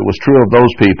 And if it was true of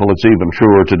those people, it's even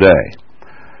truer today.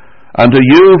 Unto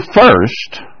you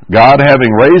first, God,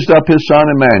 having raised up his Son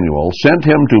Emmanuel, sent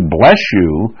him to bless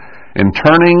you in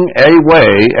turning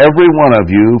away every one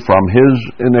of you from his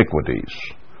iniquities.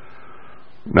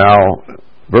 Now,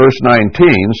 verse 19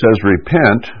 says,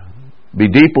 repent, be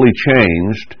deeply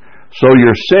changed, so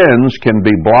your sins can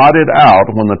be blotted out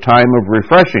when the time of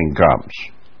refreshing comes.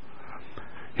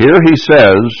 Here he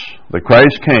says that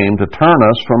Christ came to turn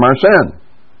us from our sin.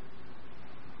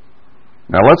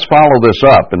 Now let's follow this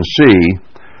up and see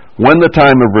when the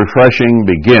time of refreshing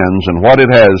begins and what it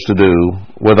has to do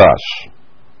with us.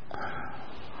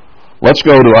 Let's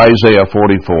go to Isaiah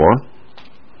 44.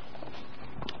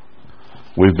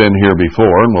 We've been here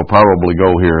before, and we'll probably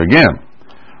go here again.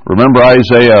 Remember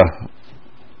Isaiah,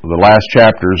 the last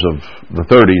chapters of the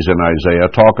 30s in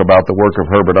Isaiah talk about the work of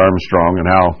Herbert Armstrong and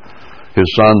how his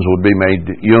sons would be made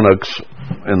eunuchs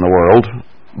in the world,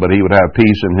 but he would have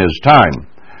peace in his time.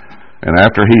 And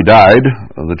after he died,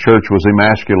 the church was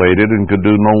emasculated and could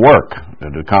do no work.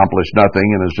 It accomplished nothing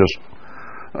and has just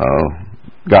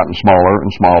gotten smaller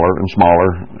and smaller and smaller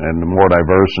and more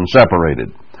diverse and separated.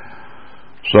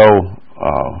 So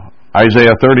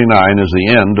Isaiah 39 is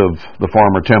the end of the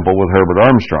former temple with Herbert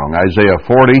Armstrong. Isaiah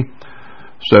 40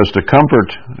 says to comfort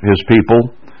his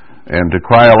people and to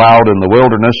cry aloud in the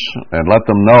wilderness and let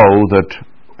them know that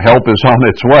help is on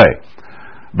its way,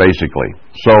 basically.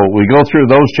 So we go through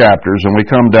those chapters and we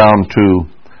come down to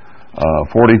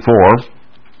 44.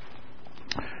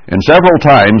 And several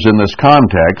times in this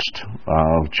context,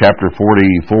 chapter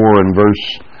 44 and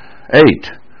verse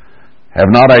 8, have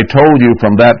not I told you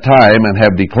from that time and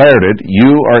have declared it,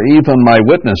 you are even my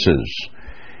witnesses.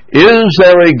 Is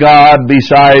there a God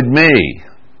beside me?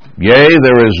 Yea,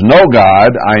 there is no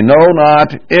God, I know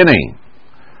not any.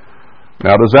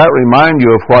 Now, does that remind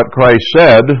you of what Christ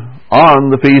said on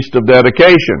the Feast of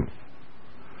Dedication?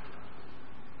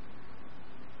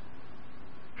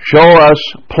 Show us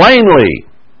plainly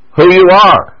who you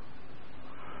are.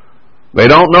 They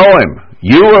don't know him.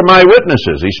 You are my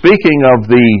witnesses. He's speaking of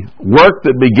the work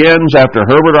that begins after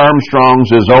Herbert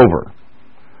Armstrong's is over.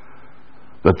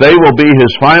 That they will be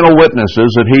his final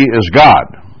witnesses that he is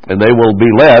God. And they will be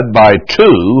led by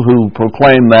two who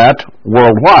proclaim that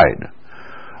worldwide.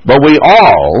 But we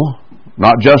all,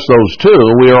 not just those two,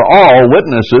 we are all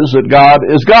witnesses that God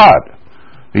is God.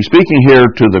 He's speaking here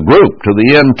to the group, to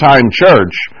the end-time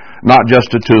church, not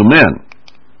just to two men.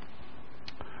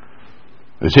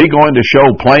 Is he going to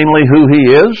show plainly who he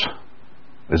is?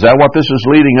 Is that what this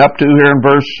is leading up to here in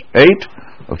verse 8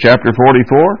 of chapter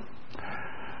 44?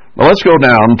 Well, let's go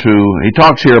down to, he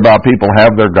talks here about people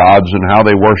have their gods and how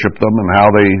they worship them and how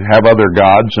they have other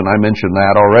gods, and I mentioned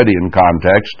that already in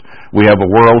context. We have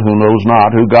a world who knows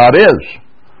not who God is.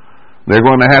 They're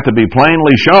going to have to be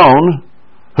plainly shown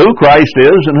who Christ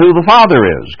is and who the Father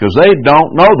is, because they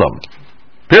don't know them.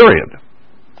 Period.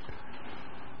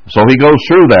 So he goes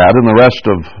through that in the rest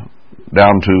of,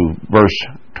 down to verse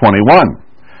 21.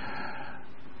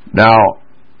 Now,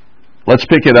 let's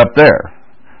pick it up there.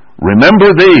 Remember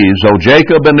these, O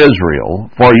Jacob and Israel,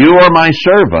 for you are my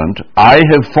servant, I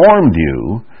have formed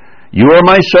you. You are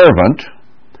my servant,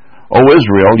 O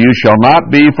Israel, you shall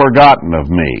not be forgotten of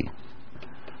me.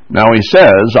 Now he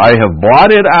says, I have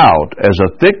blotted out as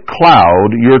a thick cloud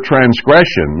your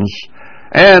transgressions,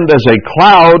 and as a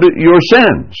cloud your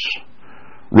sins.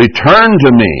 Return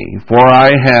to me, for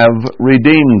I have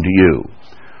redeemed you.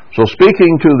 So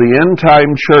speaking to the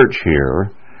end-time church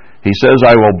here, he says,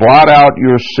 I will blot out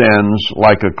your sins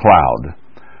like a cloud.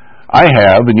 I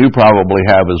have, and you probably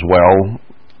have as well,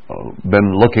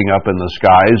 been looking up in the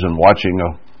skies and watching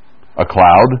a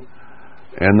cloud,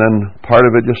 and then part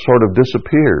of it just sort of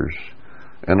disappears,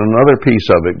 and another piece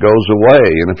of it goes away.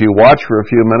 And if you watch for a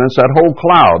few minutes, that whole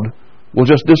cloud will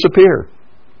just disappear.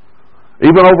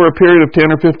 Even over a period of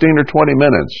 10 or 15 or 20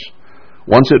 minutes,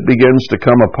 once it begins to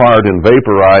come apart and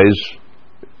vaporize,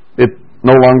 it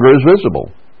no longer is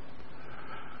visible.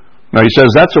 Now he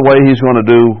says that's the way he's going to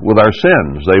do with our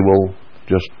sins. They will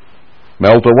just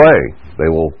melt away. They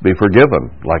will be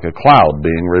forgiven, like a cloud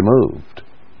being removed.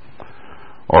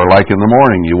 Or like in the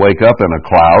morning, you wake up in a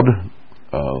cloud,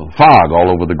 fog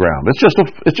all over the ground.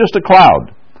 It's just a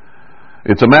cloud.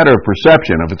 It's a matter of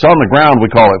perception. If it's on the ground,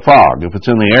 we call it fog. If it's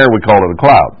in the air, we call it a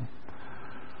cloud.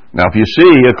 Now, if you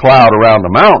see a cloud around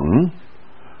a mountain,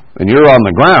 and you're on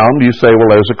the ground, you say,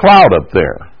 well, there's a cloud up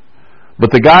there. But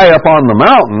the guy up on the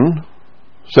mountain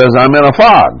says, I'm in a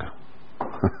fog.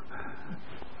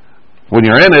 When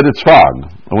you're in it, it's fog.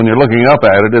 When you're looking up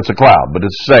at it, it's a cloud, but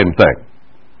it's the same thing.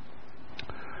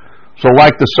 So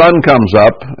like the sun comes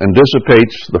up and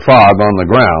dissipates the fog on the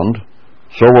ground,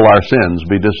 so will our sins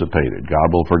be dissipated. God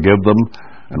will forgive them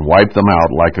and wipe them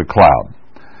out like a cloud.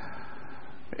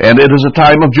 And it is a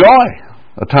time of joy,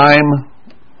 a time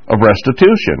of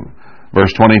restitution.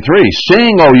 Verse 23,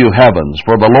 Sing, O you heavens,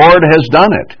 for the Lord has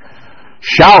done it.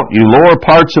 Shout, you lower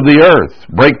parts of the earth.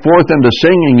 Break forth into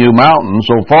singing, you mountains,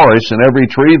 O forests, and every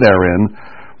tree therein.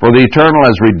 For the Eternal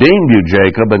has redeemed you,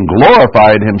 Jacob, and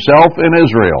glorified himself in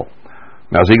Israel.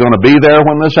 Now, is he going to be there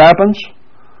when this happens?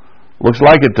 Looks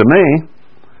like it to me.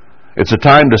 It's a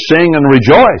time to sing and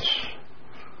rejoice.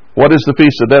 What is the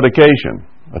Feast of Dedication?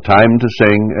 A time to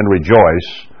sing and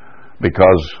rejoice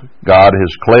because God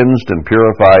has cleansed and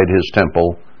purified his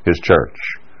temple, his church.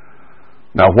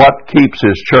 Now, what keeps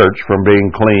his church from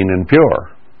being clean and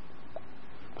pure?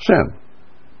 Sin.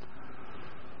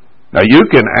 Now, you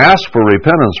can ask for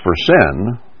repentance for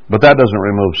sin, but that doesn't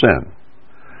remove sin.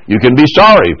 You can be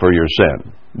sorry for your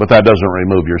sin, but that doesn't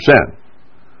remove your sin.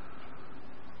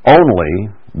 Only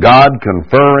God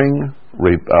conferring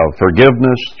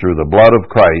forgiveness through the blood of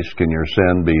Christ can your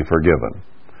sin be forgiven.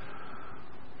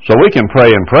 So we can pray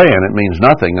and pray, and it means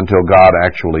nothing until God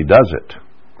actually does it.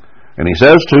 And he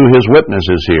says to his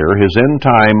witnesses here, his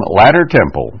end-time latter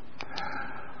temple,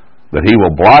 that he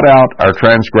will blot out our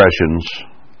transgressions.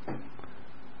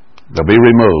 They'll be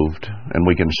removed, and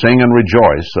we can sing and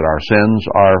rejoice that our sins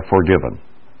are forgiven.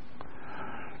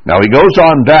 Now he goes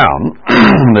on down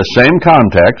in the same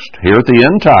context, here at the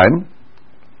end time,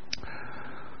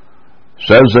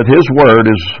 says that his word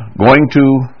is going to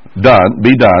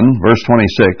be done, verse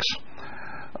 26.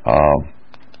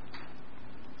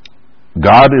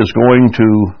 God is going to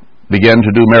begin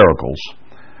to do miracles.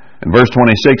 In verse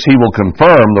 26, he will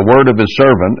confirm the word of his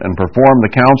servant and perform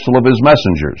the counsel of his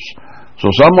messengers. So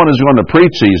someone is going to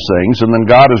preach these things, and then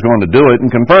God is going to do it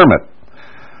and confirm it.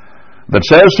 That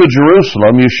says to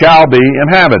Jerusalem, you shall be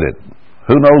inhabited.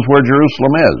 Who knows where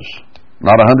Jerusalem is?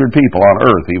 Not 100 people on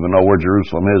earth even know where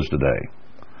Jerusalem is today.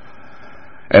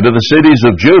 And to the cities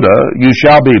of Judah you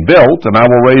shall be built, and I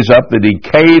will raise up the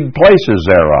decayed places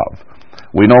thereof.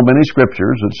 We know many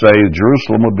scriptures that say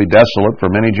Jerusalem would be desolate for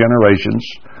many generations.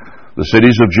 The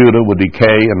cities of Judah would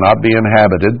decay and not be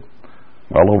inhabited.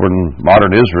 Well, over in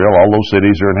modern Israel, all those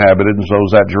cities are inhabited, and so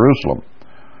is that Jerusalem.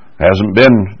 It hasn't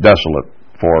been desolate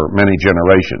for many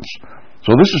generations.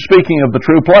 So this is speaking of the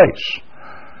true place.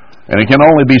 And it can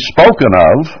only be spoken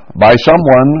of by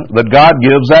someone that God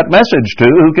gives that message to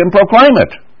who can proclaim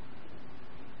it.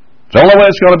 It's the only way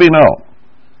it's going to be known.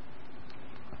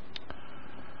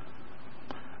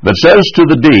 That says to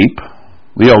the deep,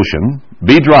 the ocean,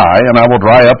 be dry, and I will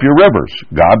dry up your rivers.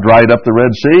 God dried up the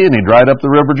Red Sea, and he dried up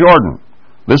the River Jordan.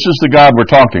 This is the God we're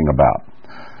talking about.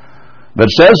 That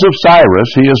says of Cyrus,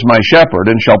 he is my shepherd,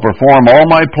 and shall perform all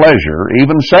my pleasure,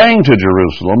 even saying to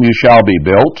Jerusalem, you shall be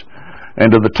built, and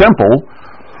to the temple,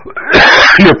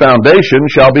 your foundation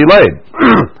shall be laid.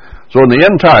 So in the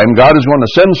end time, God is going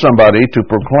to send somebody to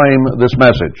proclaim this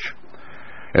message.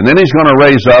 And then he's going to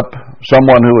raise up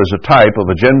someone who is a type of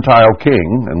a Gentile king,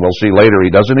 and we'll see later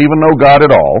he doesn't even know God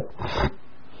at all.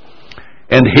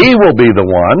 And He will be the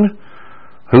one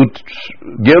who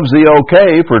gives the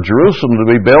okay for Jerusalem to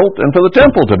be built and for the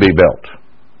temple to be built.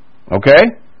 Okay?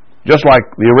 Just like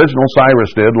the original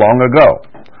Cyrus did long ago.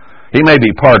 He may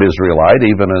be part Israelite,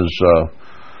 even as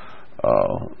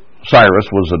Cyrus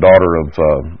was the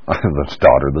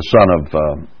son of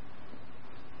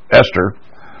Esther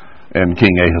and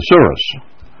King Ahasuerus.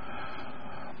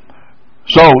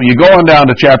 So you go on down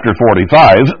to chapter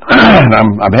 45, and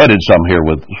I'm headed somewhere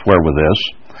with this.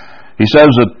 He says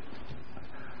that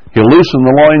He'll loosen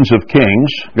the loins of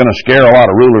kings, going to scare a lot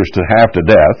of rulers to half to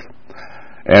death,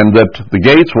 and that the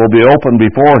gates will be open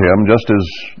before Him, just as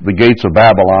the gates of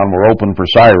Babylon were open for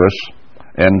Cyrus,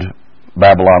 and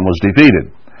Babylon was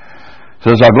defeated. It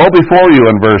says, I'll go before you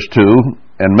in verse 2,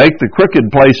 and make the crooked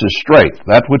places straight,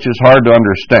 that which is hard to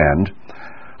understand.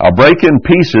 I'll break in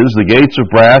pieces the gates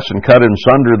of brass and cut in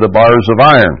sunder the bars of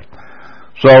iron.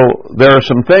 So there are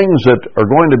some things that are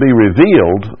going to be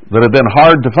revealed that have been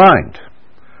hard to find.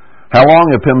 How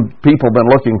long have people been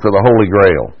looking for the Holy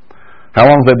Grail? How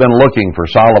long have they been looking for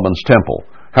Solomon's temple?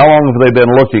 How long have they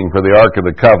been looking for the Ark of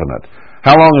the Covenant?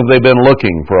 How long have they been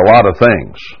looking for a lot of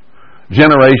things?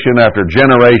 Generation after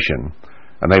generation,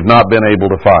 and they've not been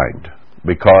able to find,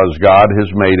 because God has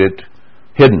made it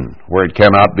hidden where it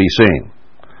cannot be seen.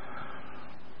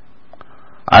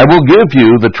 I will give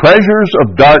you the treasures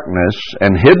of darkness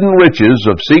and hidden riches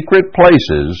of secret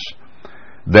places,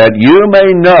 that you may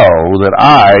know that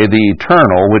I, the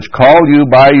Eternal, which call you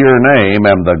by your name,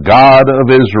 am the God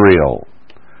of Israel.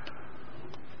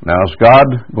 Now, is God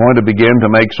going to begin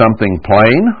to make something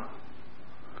plain?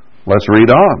 Let's read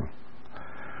on.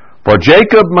 For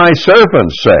Jacob my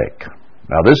servant's sake.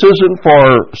 Now, this isn't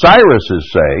for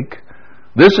Cyrus's sake.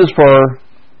 This is for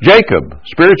Jacob,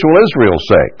 spiritual Israel's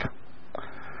sake.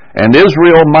 And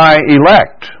Israel my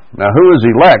elect. Now, who is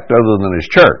elect other than His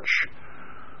church?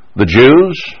 The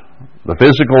Jews, the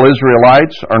physical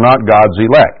Israelites, are not God's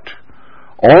elect.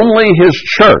 Only His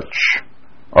church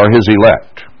are His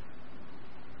elect.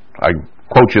 I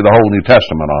quote you the whole New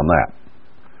Testament on that.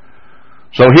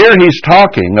 So here He's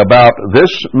talking about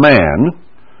this man,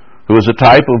 who is a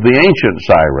type of the ancient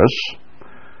Cyrus,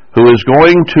 who is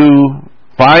going to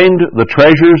find the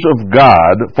treasures of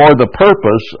God for the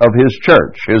purpose of His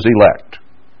church, His elect.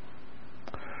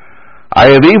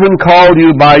 I have even called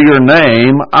you by your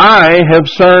name. I have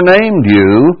surnamed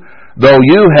you, though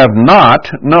you have not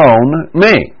known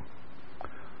me.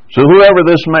 So whoever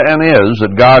this man is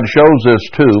that God shows this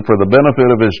to for the benefit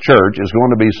of His church is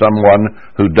going to be someone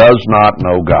who does not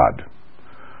know God.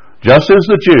 Just as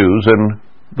the Jews in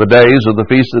the days of the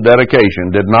Feast of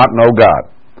Dedication did not know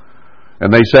God.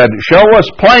 And they said, show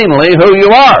us plainly who you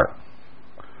are.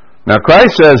 Now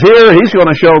Christ says here He's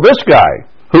going to show this guy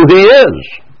who He is.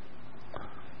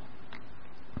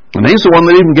 And He's the one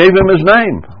that even gave him his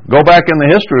name. Go back in the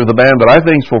history of the man that I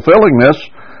think is fulfilling this,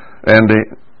 and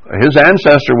his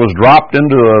ancestor was dropped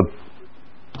into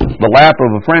the lap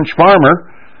of a French farmer,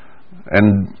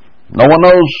 and no one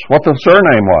knows what the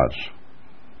surname was.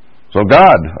 So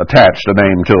God attached a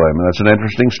name to him, and that's an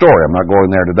interesting story. I'm not going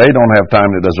there today. Don't have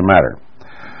time. It doesn't matter.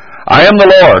 I am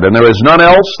the Lord, and there is none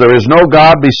else. There is no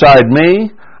God beside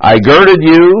me. I girded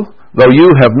you, though you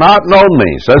have not known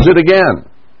me. Says it again.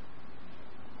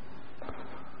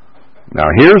 Now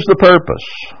here's the purpose.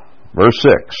 Verse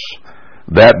 6.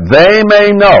 That they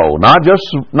may know, not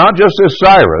just as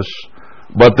Cyrus,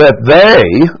 but that they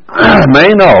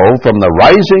may know from the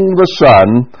rising of the sun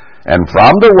and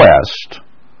from the west,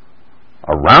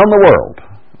 around the world,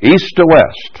 east to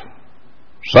west,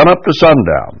 sun up to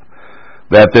sundown,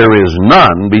 that there is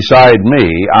none beside me.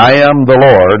 I am the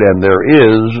Lord, and there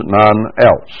is none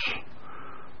else.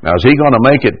 Now, is He going to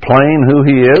make it plain who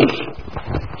He is?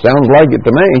 Sounds like it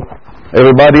to me.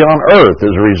 Everybody on earth,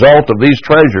 as a result of these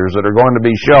treasures that are going to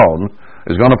be shown,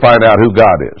 is going to find out who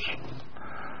God is.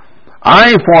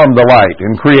 I form the light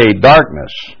and create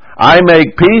darkness. I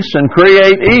make peace and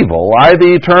create evil. I,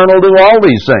 the Eternal, do all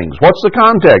these things. What's the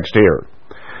context here?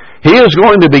 He is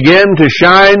going to begin to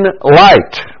shine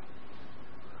light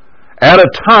at a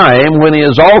time when He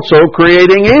is also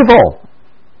creating evil.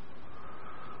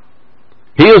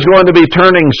 He is going to be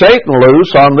turning Satan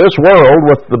loose on this world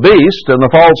with the beast and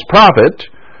the false prophet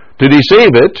to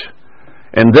deceive it.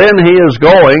 And then He is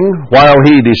going, while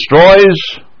He destroys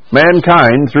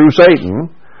mankind through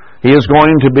Satan, He is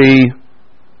going to be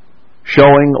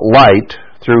showing light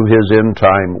through His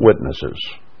end-time witnesses,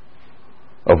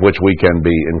 of which we can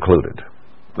be included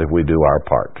if we do our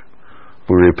part. If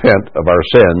we repent of our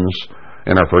sins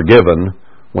and are forgiven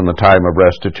when the time of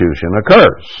restitution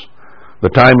occurs. The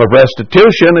time of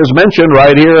restitution is mentioned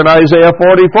right here in Isaiah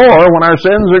 44 when our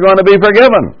sins are going to be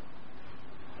forgiven.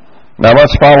 Now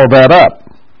let's follow that up.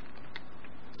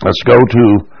 Let's go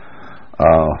to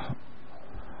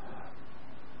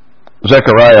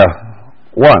Zechariah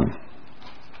 1.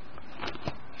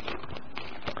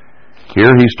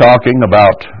 Here he's talking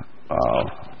about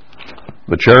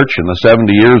the church and the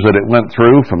 70 years that it went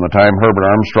through from the time Herbert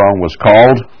Armstrong was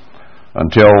called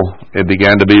until it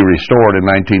began to be restored in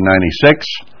 1996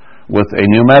 with a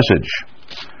new message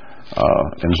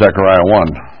in Zechariah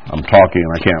 1. I'm talking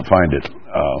and I can't find it,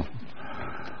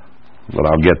 but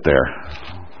I'll get there.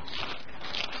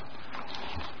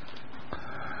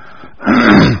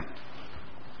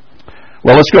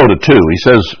 Well, let's go to 2. He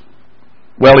says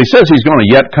he's going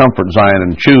to yet comfort Zion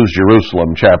and choose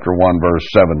Jerusalem, chapter 1, verse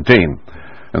 17.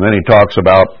 And then he talks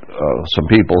about some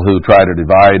people who try to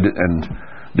divide and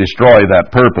destroy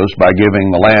that purpose by giving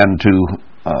the land to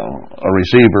a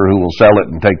receiver who will sell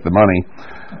it and take the money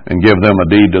and give them a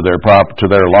deed to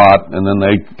their lot, and then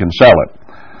they can sell it.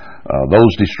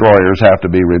 Those destroyers have to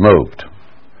be removed.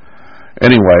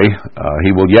 Anyway,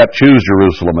 he will yet choose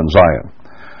Jerusalem and Zion.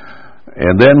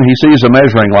 And then he sees a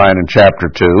measuring line in chapter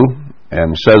 2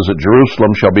 and says that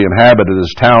Jerusalem shall be inhabited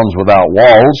as towns without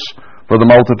walls for the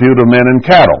multitude of men and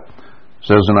cattle.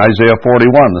 It says in Isaiah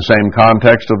 41, the same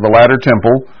context of the latter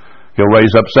temple, he'll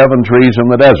raise up 7 trees in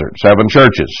the desert, 7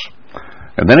 churches.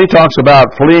 And then he talks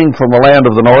about fleeing from the land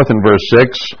of the north in verse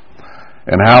 6,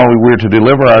 and how we're to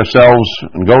deliver ourselves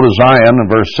and go to Zion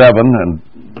in verse 7, and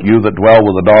you that dwell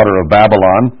with the daughter of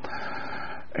Babylon.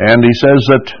 And he says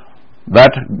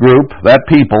that group, that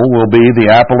people, will be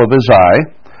the apple of his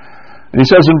eye. And he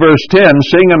says in verse 10,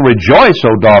 sing and rejoice,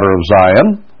 O daughter of Zion.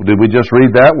 Did we just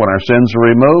read that when our sins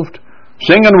are removed?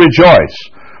 Sing and rejoice,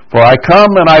 for I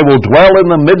come and I will dwell in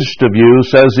the midst of you,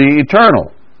 says the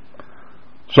Eternal.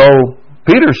 So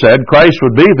Peter said Christ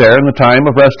would be there in the time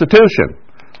of restitution.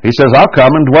 He says, I'll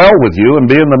come and dwell with you and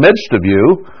be in the midst of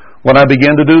you when I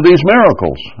begin to do these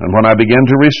miracles and when I begin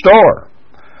to restore.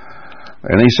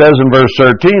 And he says in verse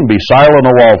 13, be silent,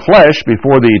 O all flesh,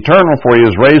 before the Eternal, for he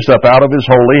is raised up out of his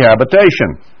holy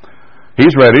habitation.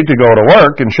 He's ready to go to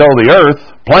work and show the earth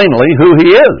plainly who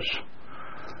he is.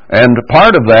 And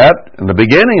part of that, and the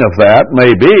beginning of that,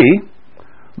 may be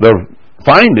the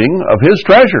finding of his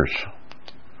treasures.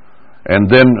 And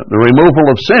then the removal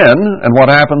of sin, and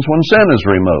what happens when sin is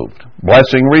removed.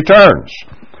 Blessing returns.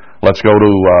 Let's go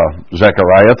to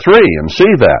Zechariah 3 and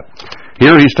see that.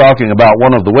 Here he's talking about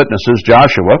one of the witnesses,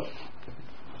 Joshua.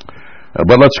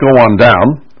 But let's go on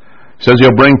down. He says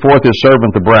he'll bring forth his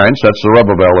servant the branch. That's the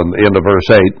Zerubbabel in the end of verse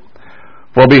 8.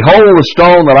 For behold, the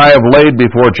stone that I have laid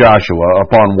before Joshua,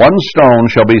 upon one stone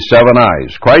shall be 7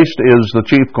 eyes. Christ is the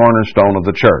chief cornerstone of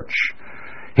the church.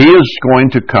 He is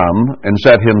going to come and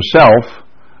set himself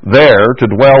there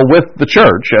to dwell with the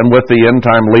church and with the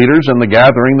end-time leaders in the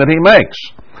gathering that he makes.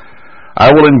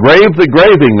 I will engrave the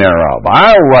graving thereof.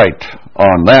 I'll write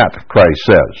on that, Christ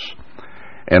says.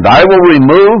 And I will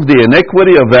remove the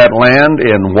iniquity of that land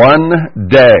in one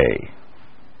day.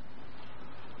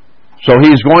 So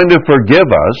he's going to forgive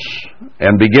us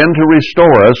and begin to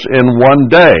restore us in one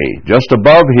day. Just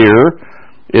above here,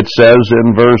 it says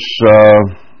in verse...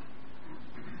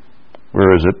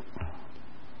 where is it?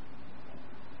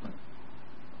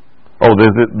 Oh,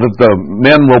 the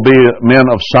men will be men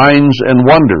of signs and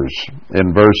wonders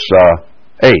in verse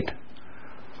 8.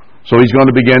 So he's going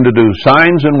to begin to do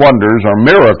signs and wonders or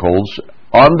miracles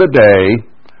on the day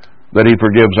that he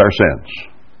forgives our sins.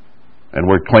 And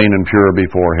we're clean and pure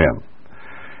before him.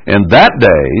 In that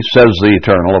day, says the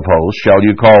Eternal of hosts, shall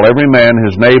you call every man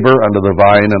his neighbor under the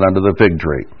vine and under the fig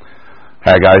tree.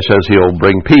 Haggai says he'll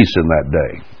bring peace in that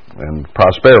day and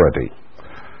prosperity.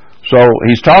 So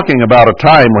he's talking about a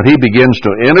time when he begins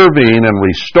to intervene and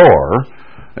restore,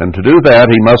 and to do that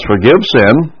he must forgive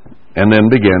sin and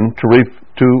then begin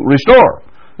to restore.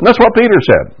 And that's what Peter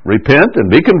said. Repent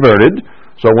and be converted,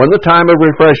 so when the time of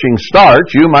refreshing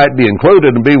starts, you might be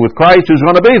included and be with Christ who's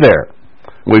going to be there.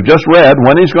 We've just read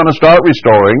when he's going to start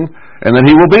restoring, and then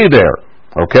he will be there.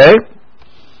 Okay?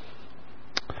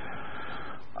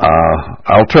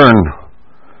 I'll turn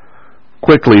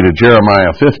quickly to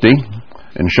Jeremiah 50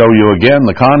 and show you again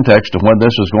the context of when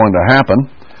this is going to happen,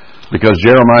 because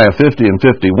Jeremiah 50 and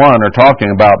 51 are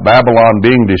talking about Babylon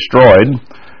being destroyed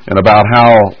and about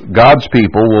how God's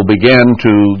people will begin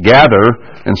to gather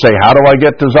and say, how do I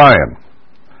get to Zion?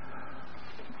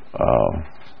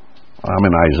 I'm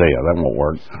in Isaiah. That won't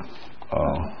work.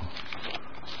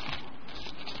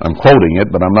 I'm quoting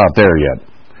it, but I'm not there yet.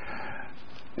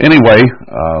 Anyway,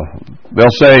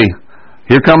 they'll say,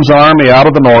 here comes the army out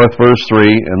of the north, verse 3,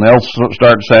 and they'll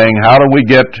start saying, how do we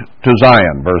get to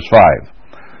Zion, verse 5?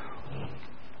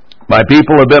 My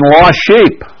people have been lost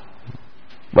sheep.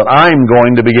 but I'm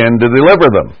going to begin to deliver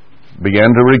them,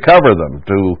 begin to recover them,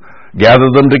 to gather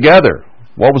them together.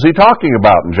 What was he talking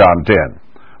about in John 10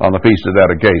 on the Feast of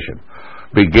Dedication?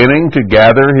 Beginning to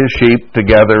gather his sheep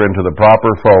together into the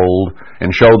proper fold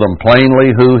and show them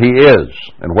plainly who he is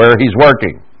and where he's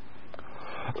working.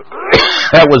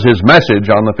 That was his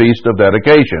message on the Feast of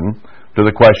Dedication to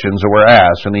the questions that were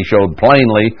asked, and he showed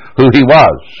plainly who he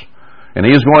was. And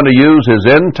he is going to use his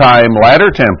end-time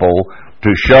latter temple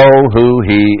to show who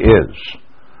he is.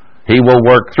 He will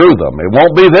work through them. It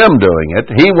won't be them doing it.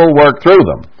 He will work through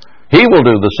them. He will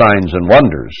do the signs and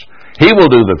wonders. He will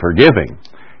do the forgiving.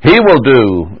 He will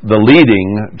do the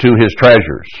leading to his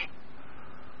treasures.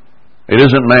 It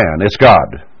isn't man, it's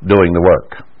God doing the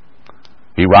work.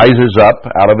 He rises up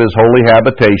out of his holy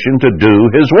habitation to do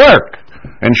his work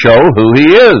and show who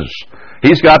he is.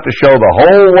 He's got to show the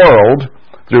whole world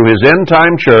through his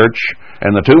end-time church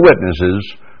and the two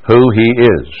witnesses who he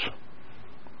is.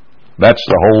 That's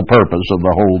the whole purpose of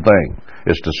the whole thing,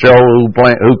 is to show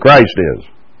who Christ is.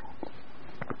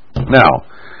 Now,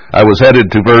 I was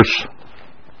headed to verse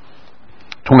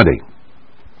 20.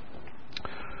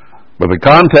 But the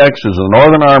context is the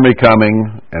northern army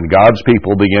coming and God's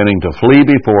people beginning to flee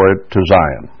before it to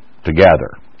Zion, to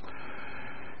gather.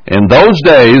 In those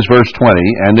days, verse 20,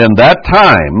 and in that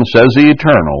time, says the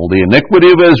Eternal, the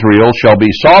iniquity of Israel shall be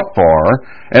sought for,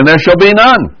 and there shall be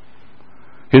none.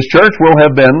 His church will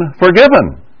have been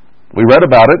forgiven. We read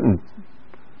about it in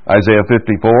Isaiah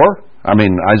 44, and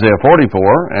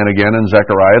again in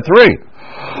Zechariah 3.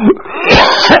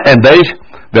 And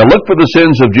they'll look for the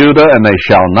sins of Judah, and they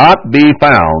shall not be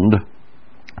found,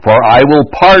 for I will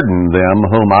pardon them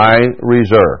whom I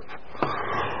reserve.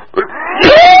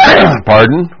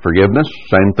 Pardon, forgiveness,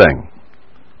 same thing.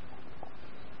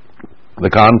 The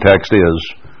context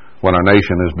is when our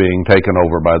nation is being taken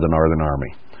over by the northern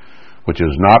army, which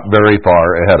is not very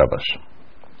far ahead of us.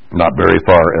 Not very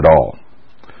far at all.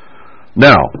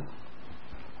 Now,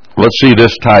 let's see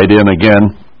this tied in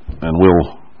again, and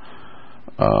we'll...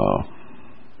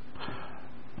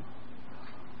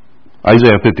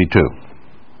 Isaiah 52.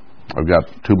 I've got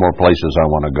two more places I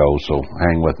want to go, so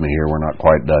hang with me here. We're not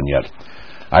quite done yet.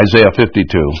 Isaiah 52.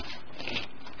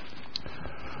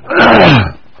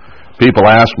 People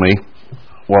ask me,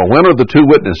 well, when are the two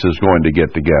witnesses going to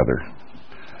get together?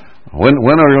 When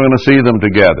are we going to see them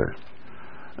together?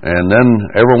 And then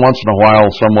every once in a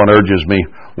while someone urges me,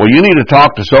 well, you need to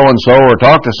talk to so-and-so or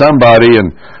talk to somebody,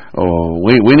 and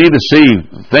we need to see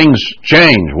things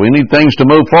change. We need things to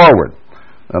move forward.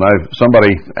 And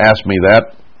somebody asked me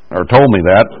that, or told me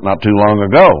that, not too long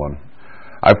ago. And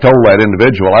I've told that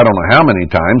individual, I don't know how many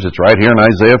times, it's right here in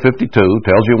Isaiah 52,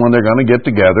 tells you when they're going to get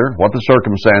together, what the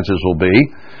circumstances will be,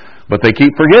 but they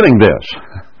keep forgetting this.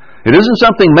 It isn't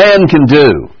something man can do.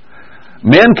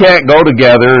 Men can't go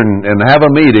together and have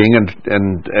a meeting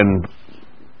and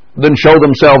then show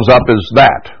themselves up as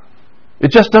that.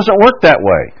 It just doesn't work that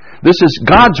way. This is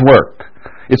God's work.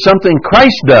 It's something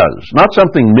Christ does, not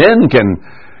something men can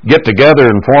get together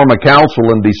and form a council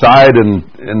and decide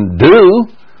and do.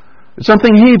 It's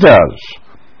something He does.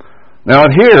 Now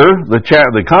here, the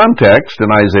context in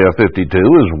Isaiah 52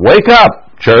 is, wake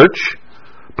up, church,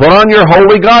 put on your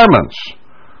holy garments.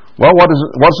 Well,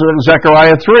 what's in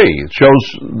Zechariah 3? It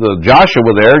shows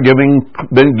Joshua there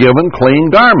been given clean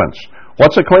garments.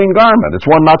 What's a clean garment? It's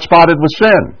one not spotted with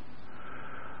sin.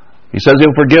 He says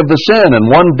He'll forgive the sin in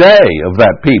one day of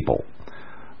that people.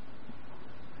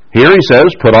 Here He says,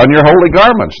 put on your holy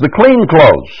garments, the clean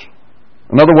clothes.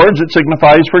 In other words, it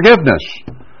signifies forgiveness.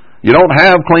 You don't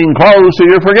have clean clothes, so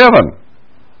you're forgiven.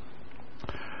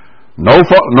 No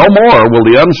more will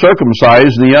the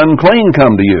uncircumcised and the unclean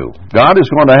come to you. God is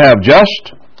going to have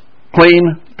just,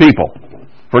 clean people,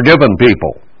 forgiven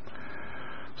people.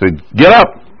 So get up.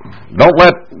 Don't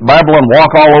let Babylon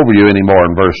walk all over you anymore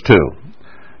in verse 2.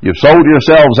 You've sold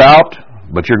yourselves out,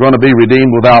 but you're going to be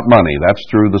redeemed without money. That's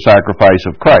through the sacrifice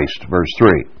of Christ, verse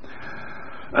 3.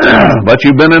 But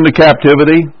you've been into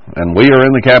captivity, and we are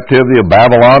in the captivity of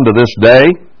Babylon to this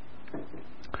day.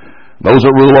 Those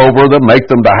that rule over them make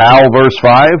them to howl, verse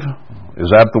 5. Is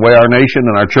that the way our nation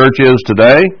and our church is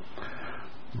today?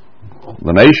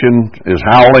 The nation is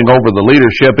howling over the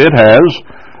leadership it has,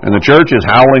 and the church is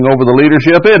howling over the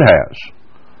leadership it has.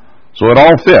 So it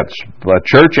all fits, but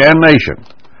church and nation.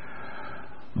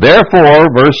 Therefore,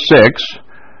 verse 6,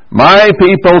 my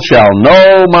people shall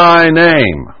know my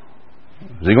name.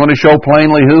 Is He going to show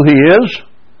plainly who He is?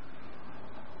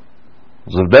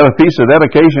 Does the Feast of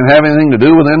Dedication have anything to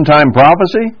do with end-time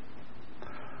prophecy?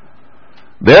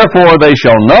 Therefore they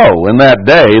shall know in that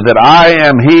day that I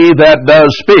am He that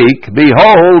does speak.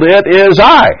 Behold, it is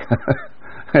I.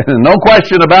 No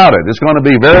question about it. It's going to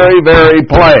be very, very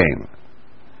plain.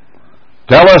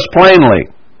 Tell us plainly,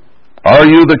 are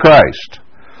you the Christ?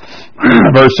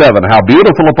 Verse 7, how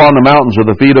beautiful upon the mountains are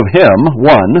the feet of him,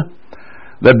 one,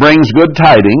 that brings good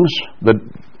tidings, that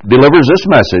delivers this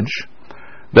message,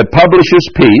 that publishes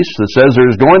peace, that says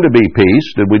there's going to be peace.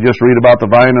 Did we just read about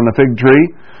the vine and the fig tree?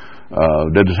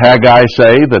 Did Haggai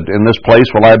say that in this place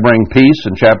will I bring peace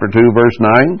in chapter 2, verse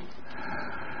 9?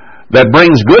 That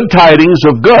brings good tidings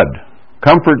of good.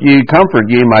 Comfort ye,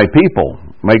 my people.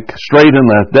 Make straight in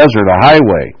the desert a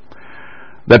highway.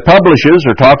 That publishes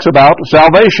or talks about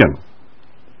salvation.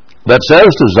 That says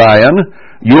to Zion,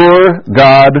 your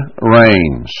God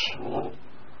reigns.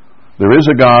 There is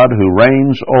a God who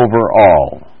reigns over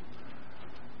all.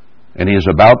 And he is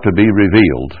about to be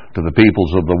revealed to the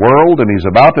peoples of the world, and he's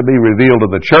about to be revealed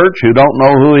to the church who don't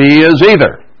know who he is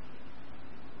either.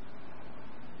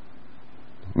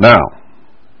 Now,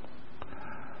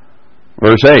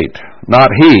 verse 8, not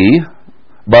he,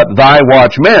 but thy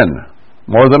watchmen,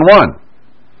 more than one.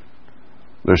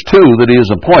 There's two that he has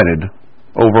appointed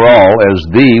overall as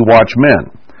the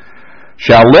watchmen.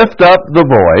 Shall lift up the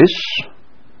voice.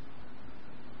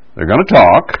 They're going to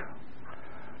talk.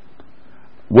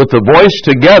 With the voice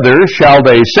together shall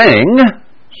they sing.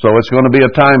 So it's going to be a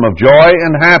time of joy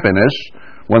and happiness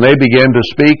when they begin to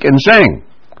speak and sing.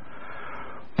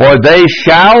 For they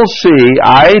shall see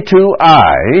eye to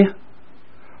eye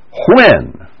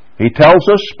when. He tells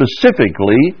us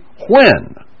specifically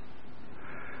when.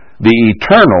 The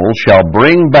Eternal shall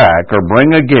bring back or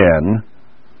bring again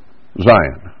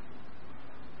Zion.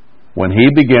 When he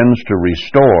begins to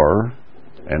restore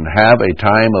and have a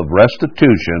time of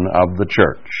restitution of the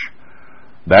church.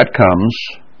 That comes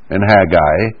in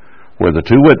Haggai, where the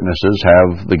two witnesses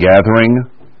have the gathering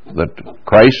that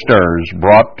Christ stirs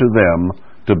brought to them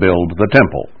to build the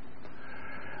temple.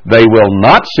 They will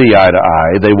not see eye to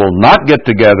eye. They will not get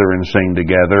together and sing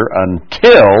together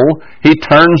until he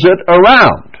turns it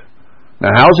around. Now,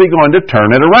 how's he going to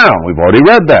turn it around? We've already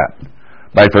read that.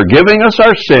 By forgiving us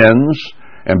our sins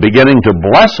and beginning to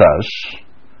bless us,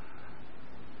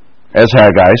 as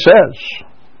Haggai says.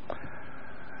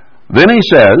 Then he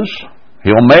says,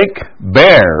 he'll make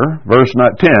bare, verse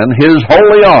 10, his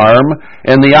holy arm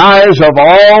in the eyes of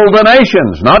all the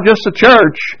nations, not just the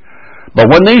church.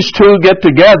 But when these two get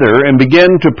together and begin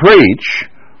to preach,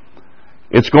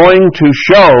 it's going to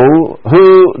show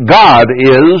who God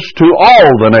is to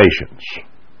all the nations.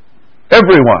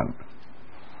 Everyone.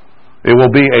 It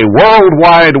will be a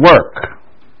worldwide work.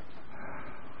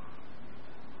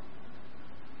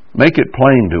 Make it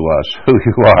plain to us who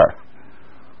you are.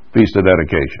 Feast of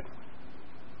Dedication.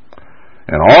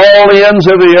 And all the ends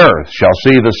of the earth shall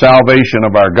see the salvation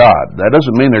of our God. That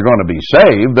doesn't mean they're going to be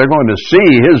saved. They're going to see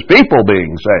his people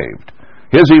being saved.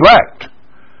 His elect.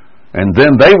 And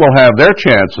then they will have their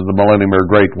chance at the millennium or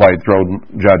great white throne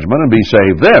judgment and be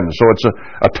saved then. So it's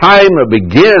a time that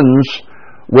begins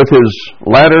with his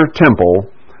latter temple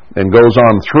and goes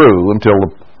on through until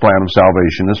the plan of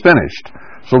salvation is finished.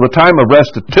 So the time of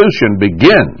restitution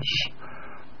begins.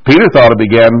 Peter thought it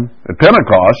began at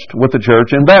Pentecost with the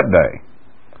church in that day.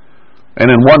 And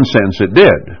in one sense it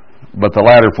did. But the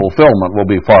latter fulfillment will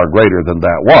be far greater than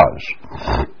that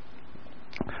was.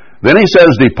 Then he says,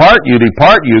 depart you,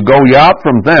 go ye out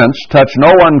from thence, touch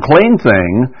no unclean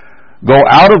thing, go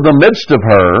out of the midst of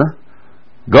her,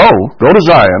 go to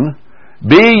Zion,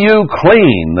 be you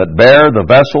clean that bear the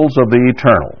vessels of the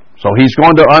eternal. So he's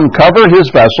going to uncover his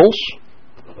vessels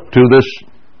to this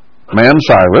man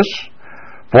Cyrus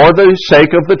for the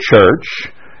sake of the church,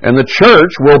 and the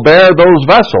church will bear those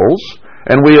vessels,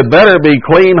 and we had better be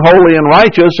clean, holy, and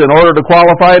righteous in order to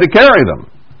qualify to carry them.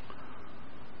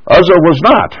 Uzzah was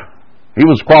not. He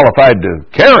was qualified to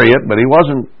carry it, but he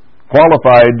wasn't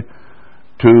qualified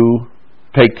to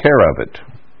take care of it.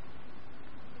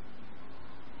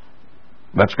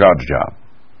 That's God's job.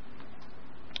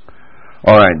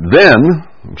 All right, then,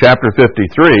 chapter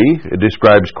 53, it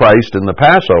describes Christ in the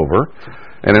Passover,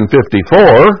 and in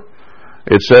 54,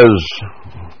 it says,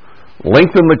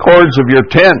 lengthen the cords of your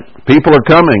tent. People are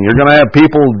coming. You're going to have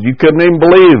people you couldn't even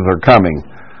believe are coming.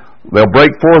 They'll break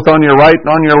forth on your right and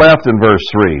on your left in verse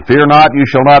 3. Fear not, you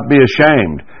shall not be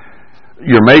ashamed.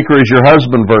 Your Maker is your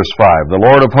husband, verse 5. The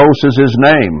Lord of hosts is his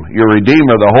name. Your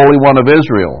Redeemer, the Holy One of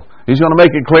Israel. He's going to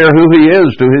make it clear who he is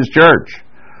to his church.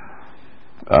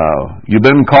 You've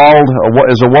been called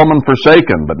as a woman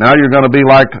forsaken, but now you're going to be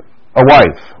like a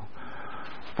wife.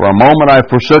 For a moment I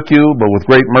forsook you, but with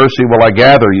great mercy will I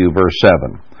gather you, verse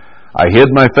 7. I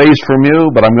hid my face from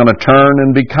you, but I'm going to turn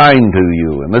and be kind to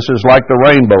you. And this is like the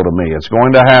rainbow to me. It's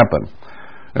going to happen.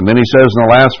 And then he says in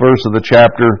the last verse of the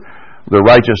chapter, their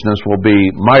righteousness will be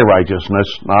my righteousness,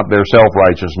 not their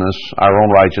self-righteousness. Our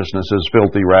own righteousness is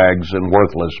filthy rags and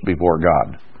worthless before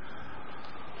God.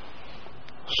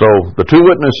 So the two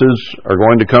witnesses are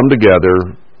going to come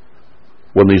together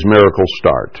when these miracles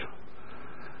start.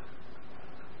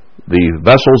 The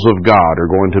vessels of God are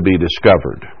going to be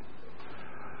discovered.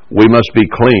 We must be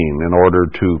clean in order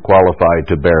to qualify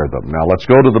to bear them. Now let's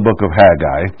go to the book of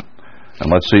Haggai,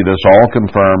 and let's see this all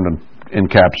confirmed and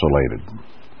encapsulated.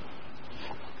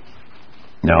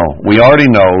 Now, we already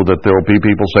know that there will be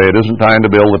people say it isn't time to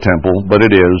build the temple, but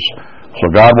it is. So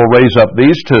God will raise up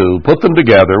these two, put them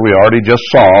together. We already just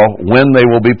saw when they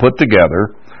will be put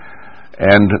together.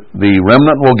 And the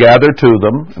remnant will gather to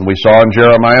them. And we saw in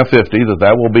Jeremiah 50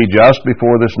 that will be just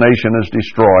before this nation is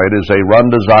destroyed as they run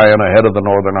to Zion ahead of the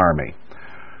northern army.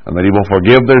 And that He will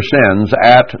forgive their sins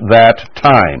at that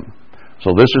time.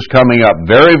 So this is coming up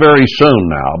very, very soon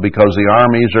now because the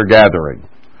armies are gathering.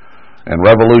 And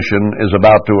revolution is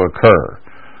about to occur.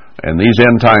 And these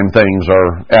end-time things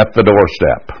are at the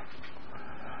doorstep.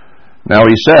 Now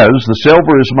He says, the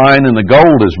silver is mine and the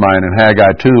gold is mine in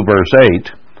Haggai 2, verse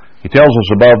 8. He tells us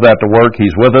above that to work,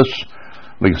 He's with us.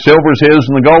 The silver is His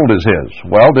and the gold is His.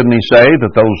 Well, didn't He say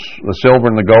that the silver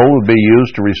and the gold would be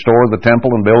used to restore the temple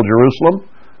and build Jerusalem?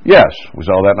 Yes, we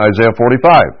saw that in Isaiah 44.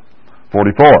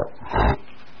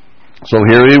 So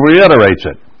here He reiterates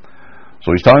it.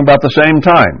 So He's talking about the same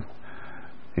time.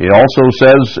 He also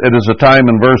says it is a time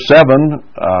in verse 7,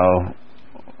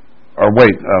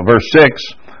 verse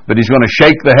 6, that He's going to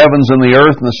shake the heavens and the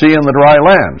earth and the sea and the dry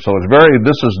land. So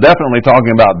this is definitely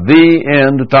talking about the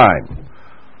end time,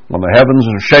 when the heavens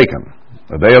are shaken,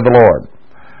 the day of the Lord.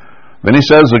 Then He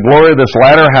says, the glory of this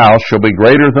latter house shall be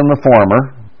greater than the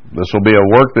former. This will be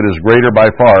a work that is greater by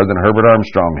far than Herbert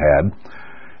Armstrong had.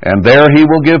 And there He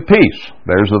will give peace.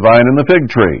 There's the vine and the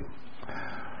fig tree.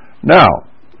 Now,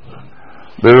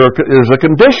 there's a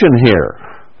condition here.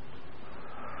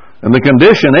 And the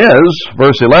condition is,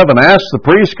 verse 11, ask the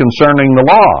priest concerning the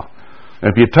law.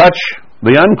 If you touch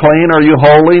the unclean, are you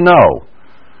holy? No.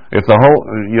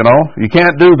 You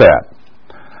can't do that.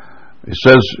 It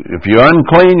says, if you're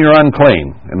unclean, you're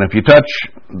unclean. And if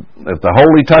the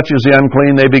holy touches the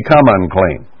unclean, they become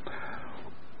unclean.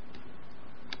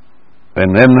 And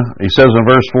then He says in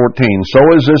verse 14, so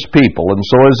is this people, and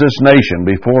so is this nation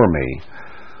before me,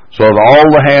 so that all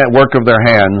the work of their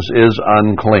hands is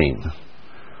unclean.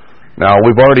 Now,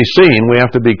 we've already seen we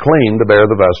have to be clean to bear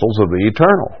the vessels of the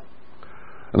eternal.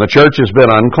 And the church has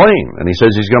been unclean. And He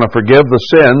says He's going to forgive the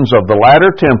sins of the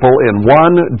latter temple in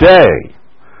one day.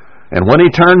 And when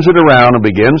He turns it around and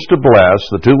begins to bless,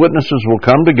 the two witnesses will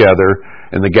come together,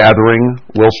 and the gathering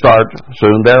will start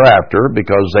soon thereafter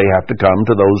because they have to come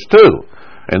to those two.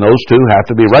 And those two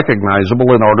have to be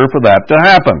recognizable in order for that to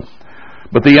happen.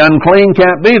 But the unclean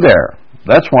can't be there.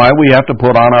 That's why we have to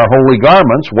put on our holy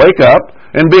garments, wake up,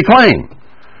 and be clean.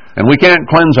 And we can't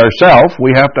cleanse ourselves.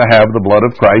 We have to have the blood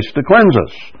of Christ to cleanse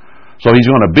us. So He's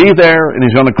going to be there and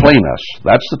He's going to clean us.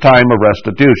 That's the time of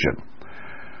restitution.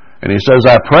 And He says,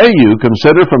 I pray you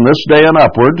consider from this day and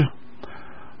upward,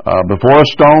 before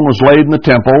a stone was laid in the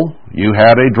temple, you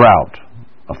had a drought,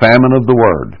 a famine of the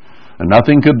word, and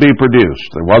nothing could be produced.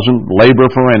 There wasn't labor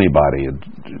for anybody.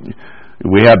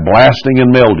 We had blasting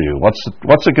and mildew.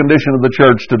 What's the condition of the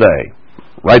church today?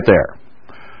 Right there.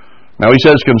 Now He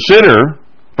says, consider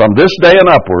from this day and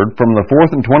upward, from the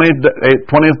 4th and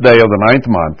 20th day of the 9th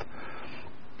month,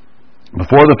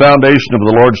 before the foundation of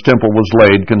the Lord's temple was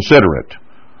laid, consider it.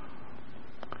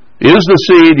 Is the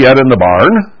seed yet in the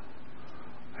barn?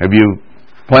 Have you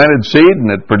planted seed and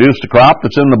it produced a crop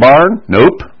that's in the barn?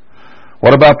 Nope.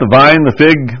 What about the vine, the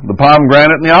fig, the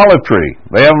pomegranate, and the olive tree?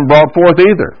 They haven't brought forth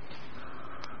either.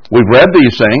 We've read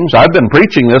these things. I've been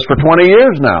preaching this for 20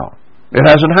 years now. It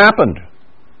hasn't happened.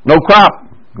 No crop,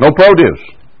 no produce,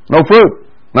 no fruit.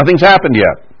 Nothing's happened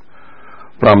yet.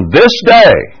 From this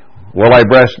day will I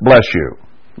bless you,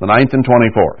 the 9th and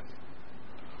 24th.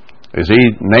 Is He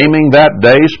naming that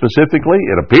day specifically?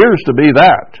 It appears to be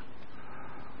that.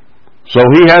 So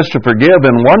He has to forgive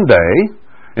in one day,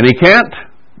 and He can't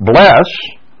bless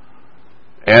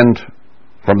and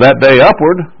from that day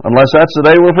upward unless that's the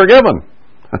day we're forgiven.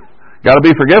 Got to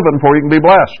be forgiven before you can be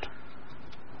blessed.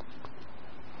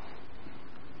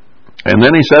 And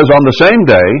then He says on the same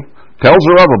day, tell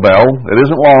Zerubbabel, it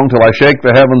isn't long till I shake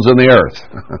the heavens and the earth.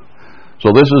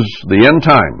 So this is the end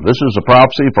time. This is a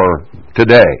prophecy for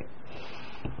today.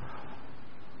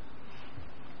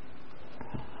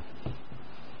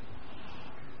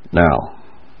 Now,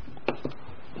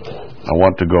 I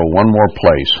want to go one more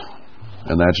place,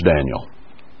 and that's Daniel.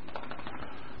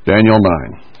 Daniel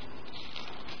 9.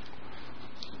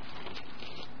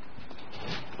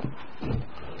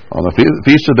 On the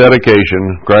Feast of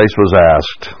Dedication, Christ was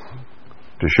asked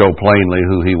to show plainly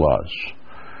who He was.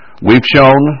 We've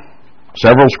shown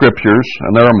several scriptures,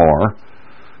 and there are more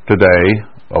today,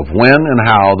 of when and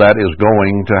how that is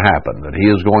going to happen, that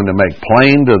He is going to make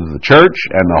plain to the church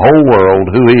and the whole world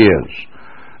who He is.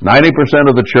 90%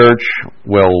 of the church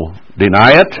will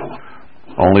deny it.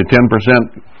 Only 10%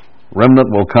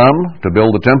 remnant will come to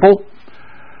build the temple.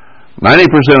 90%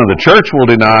 of the church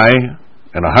will deny,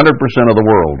 and 100% of the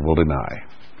world will deny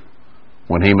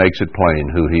when He makes it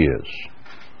plain who He is.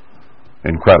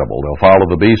 Incredible. They'll follow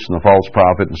the beast and the false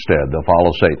prophet instead. They'll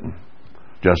follow Satan,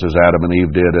 just as Adam and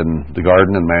Eve did in the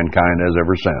garden, and mankind has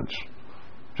ever since.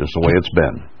 Just the way it's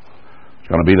been.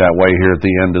 It's going to be that way here at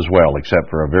the end as well,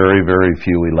 except for a very, very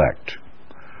few elect.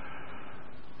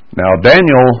 Now,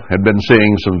 Daniel had been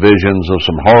seeing some visions of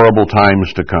some horrible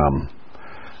times to come.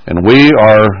 And we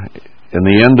are in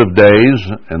the end of days,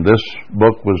 and this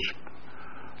book was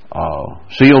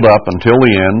sealed up until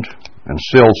the end, and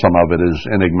still some of it is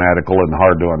enigmatical and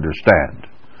hard to understand.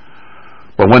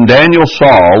 But when Daniel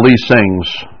saw all these things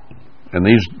and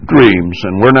these dreams,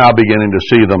 and we're now beginning to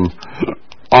see them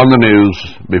on the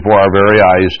news before our very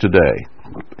eyes today,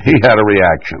 he had a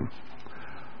reaction.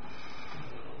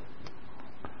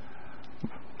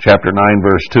 Chapter 9,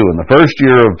 verse 2. In the first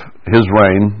year of his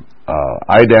reign,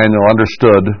 I, Daniel,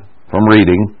 understood from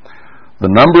reading the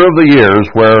number of the years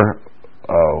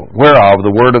whereof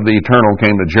the word of the Eternal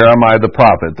came to Jeremiah the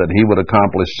prophet, that he would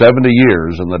accomplish 70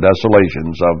 years in the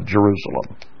desolations of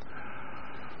Jerusalem.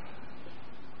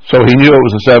 So he knew it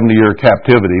was a 70-year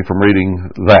captivity from reading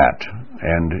that.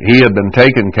 And he had been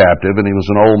taken captive, and he was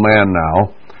an old man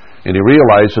now, and he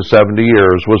realized the 70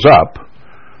 years was up,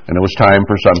 and it was time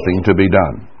for something to be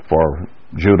done, for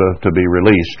Judah to be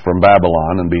released from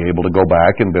Babylon and be able to go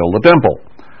back and build the temple,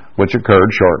 which occurred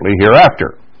shortly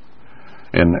hereafter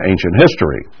in ancient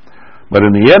history. But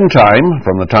in the end time,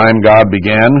 from the time God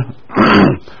began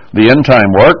the end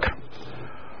time work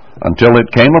until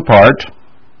it came apart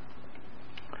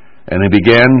and He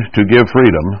began to give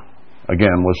freedom,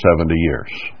 again was 70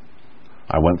 years.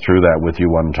 I went through that with you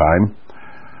one time.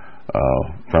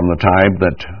 From the time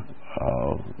that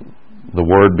the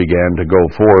Word began to go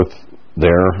forth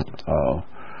there,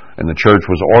 and the church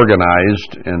was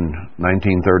organized in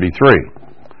 1933.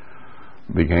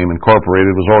 Became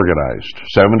incorporated, was organized.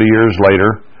 70 years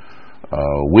later,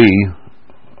 we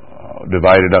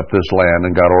divided up this land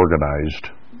and got organized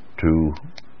to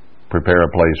prepare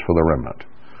a place for the remnant.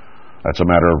 That's a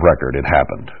matter of record. It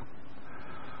happened.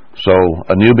 So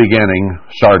a new beginning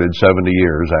started 70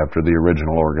 years after the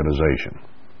original organization.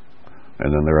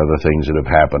 And then there are other things that have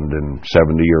happened in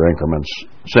 70-year increments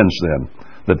since then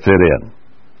that fit in.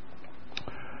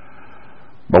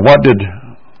 But what did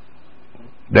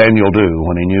Daniel do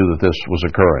when he knew that this was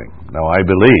occurring? Now, I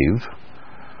believe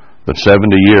that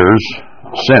 70 years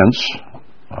since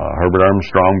Herbert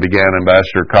Armstrong began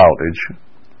Ambassador College,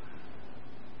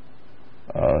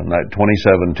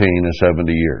 2017 is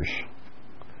 70 years.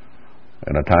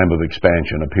 And a time of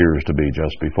expansion appears to be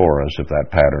just before us if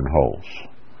that pattern holds.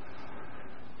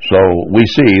 So we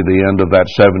see the end of that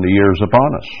 70 years upon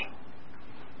us.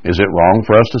 Is it wrong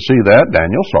for us to see that?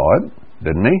 Daniel saw it,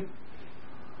 didn't he?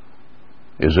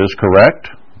 Is this correct?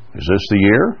 Is this the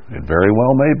year? It very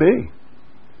well may be.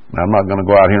 Now, I'm not going to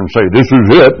go out here and say this is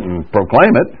it and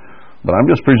proclaim it, but I'm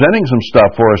just presenting some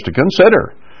stuff for us to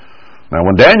consider. Now,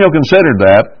 when Daniel considered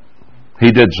that, he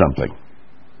did something.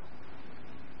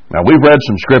 Now, we've read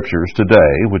some scriptures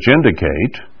today which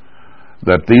indicate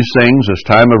that these things, this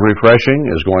time of refreshing,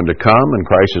 is going to come, and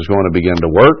Christ is going to begin to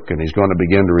work, and He's going to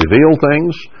begin to reveal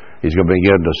things. He's going to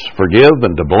begin to forgive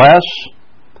and to bless.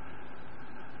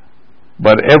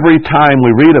 But every time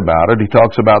we read about it, He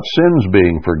talks about sins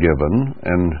being forgiven,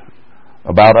 and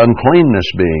about uncleanness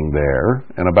being there,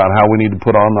 and about how we need to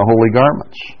put on the holy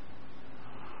garments.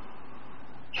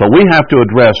 So we have to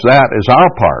address that as our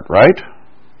part, right?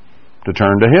 To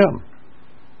turn to Him.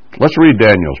 Let's read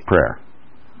Daniel's prayer.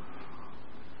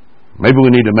 Maybe we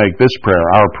need to make this prayer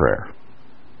our prayer.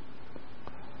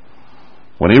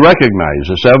 When he recognized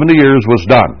the 70 years was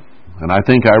done, and I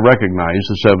think I recognize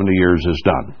the 70 years is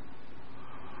done.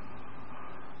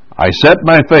 I set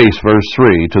my face, verse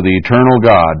 3, to the eternal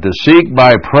God, to seek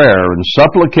by prayer and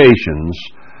supplications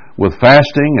with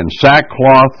fasting and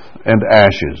sackcloth and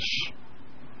ashes.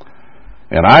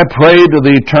 And I prayed to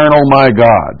the eternal my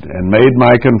God and made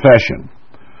my confession.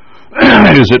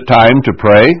 Is it time to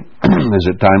pray? Is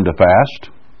it time to fast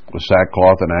with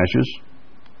sackcloth and ashes?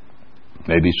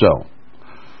 Maybe so.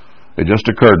 It just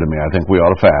occurred to me, I think we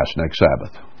ought to fast next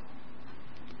Sabbath.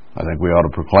 I think we ought to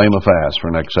proclaim a fast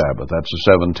for next Sabbath. That's the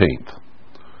 17th.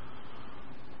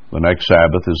 The next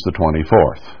Sabbath is the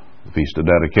 24th. The Feast of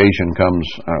Dedication comes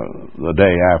the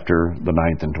day after the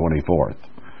 9th and 24th.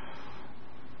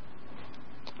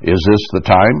 Is this the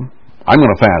time? I'm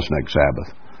going to fast next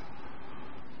Sabbath.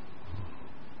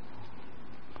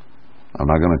 I'm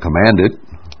not going to command it,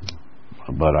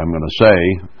 but I'm going to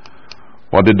say,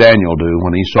 what did Daniel do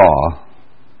when he saw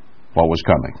what was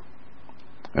coming?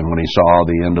 And when he saw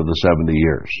the end of the 70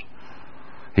 years?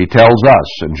 He tells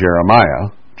us in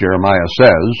Jeremiah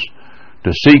says,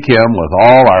 to seek Him with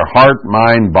all our heart,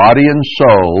 mind, body, and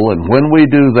soul, and when we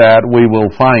do that, we will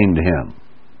find Him.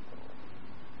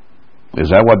 Is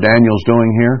that what Daniel's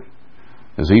doing here?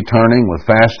 Is he turning with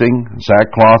fasting,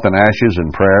 sackcloth and ashes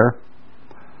and prayer?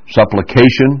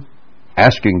 Supplication,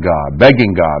 asking God,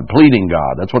 begging God, pleading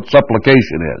God. That's what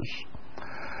supplication is.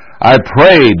 I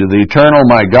prayed to the eternal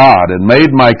my God and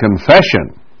made my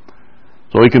confession.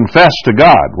 So he confessed to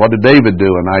God. What did David do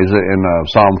in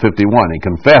Psalm 51? He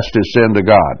confessed his sin to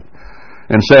God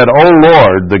and said, O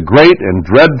Lord, the great and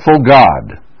dreadful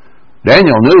God.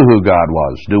 Daniel knew who God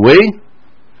was. Do we?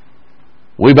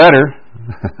 We better.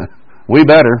 We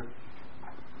better.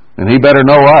 And he better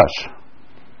know us.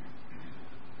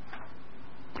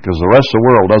 Because the rest of the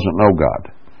world doesn't know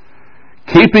God.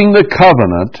 Keeping the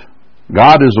covenant,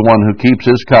 God is the one who keeps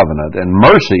His covenant, and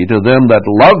mercy to them that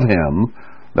love Him,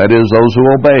 that is, those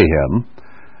who obey Him,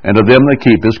 and to them that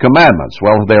keep His commandments.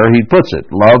 Well, there he puts it.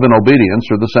 Love and obedience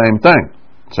are the same thing.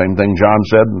 Same thing John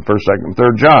said in 1st, 2nd, and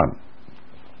 3rd John.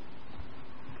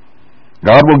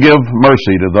 God will give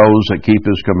mercy to those that keep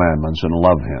His commandments and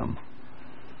love Him.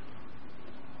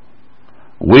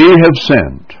 We have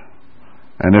sinned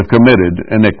and have committed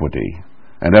iniquity,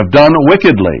 and have done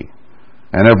wickedly,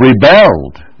 and have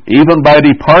rebelled, even by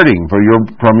departing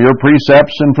from your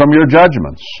precepts and from your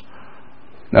judgments.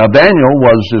 Now Daniel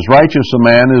was as righteous a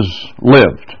man as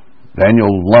lived.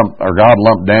 God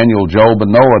lumped Daniel, Job,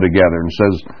 and Noah together and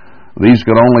says these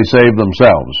could only save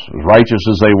themselves, as righteous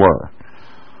as they were.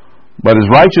 But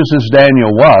as righteous as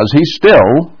Daniel was, he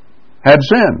still had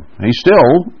sin. He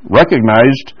still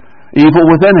recognized evil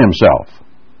within himself.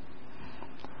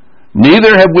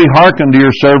 Neither have we hearkened to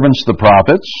your servants the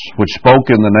prophets, which spoke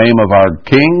in the name of our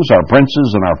kings, our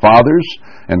princes, and our fathers,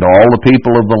 and to all the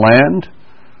people of the land.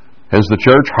 Has the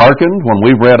church hearkened when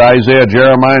we've read Isaiah,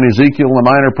 Jeremiah, and Ezekiel, and the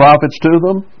minor prophets to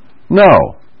them?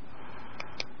 No.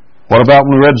 What about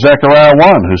when we read Zechariah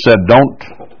 1, who said, don't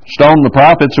stone the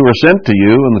prophets who are sent to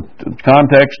you, in the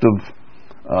context of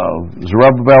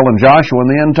Zerubbabel and Joshua in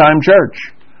the end-time church?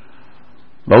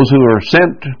 Those who are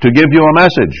sent to give you a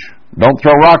message. Don't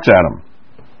throw rocks at them.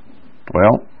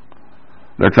 Well,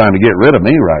 they're trying to get rid of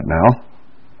me right now.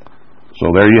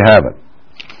 So there you have it.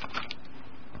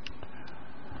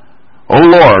 O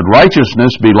Lord,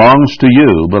 righteousness belongs to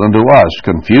you, but unto us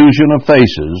confusion of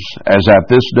faces, as at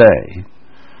this day.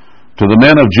 To the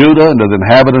men of Judah and to the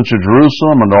inhabitants of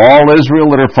Jerusalem and to all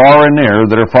Israel that are far and near,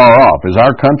 that are far off. Is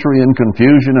our country in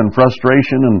confusion and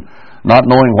frustration and not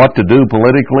knowing what to do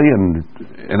politically and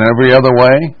in every other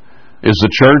way? Is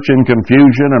the church in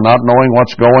confusion and not knowing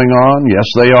what's going on? Yes,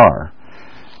 they are.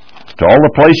 To all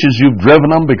the places you've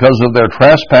driven them because of their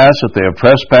trespass that they have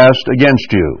trespassed against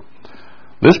you.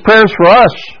 This prayer is for us.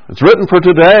 It's written for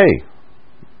today.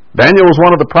 Daniel was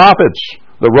one of the prophets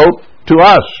that wrote to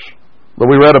us that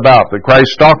we read about, that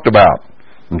Christ talked about,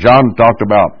 and John talked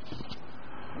about.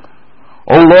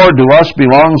 O Lord, to us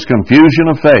belongs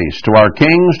confusion of face, to our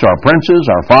kings, to our princes,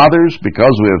 our fathers,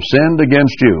 because we have sinned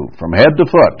against you, from head to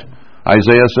foot.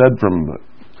 Isaiah said, from the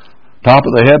top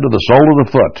of the head to the sole of the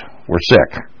foot, we're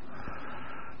sick.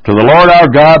 To the Lord our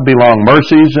God belong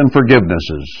mercies and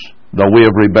forgivenesses, though we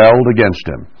have rebelled against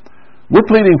Him. We're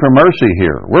pleading for mercy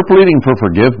here. We're pleading for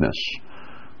forgiveness,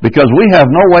 because we have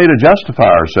no way to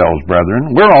justify ourselves,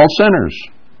 brethren. We're all sinners.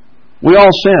 We all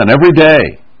sin every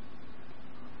day.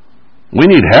 We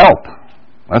need help.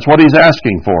 That's what He's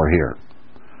asking for here.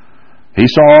 He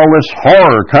saw all this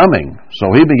horror coming,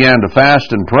 so he began to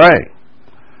fast and pray.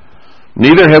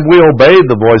 Neither have we obeyed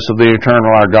the voice of the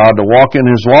eternal our God to walk in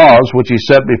His laws, which He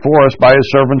set before us by His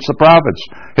servants the prophets.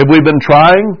 Have we been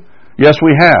trying? Yes,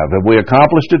 we have. Have we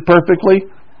accomplished it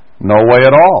perfectly? No way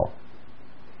at all.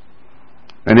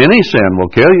 And any sin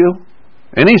will kill you.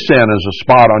 Any sin is a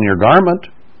spot on your garment.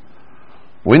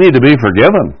 We need to be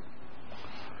forgiven.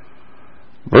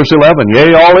 Verse 11,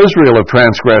 Yea, all Israel have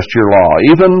transgressed your law,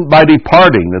 even by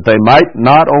departing, that they might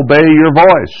not obey your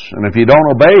voice. And if you don't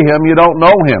obey Him, you don't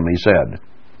know Him, He said.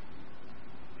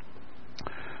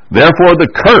 Therefore the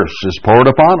curse is poured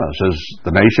upon us. Has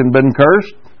the nation been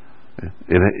cursed?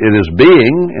 It is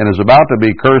being and is about to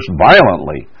be cursed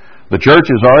violently. The church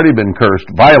has already been cursed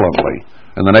violently,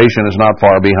 and the nation is not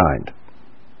far behind.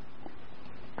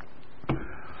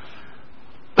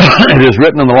 It is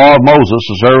written in the law of Moses,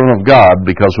 the servant of God,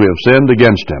 because we have sinned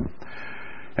against him.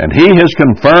 And he has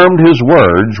confirmed his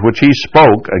words, which he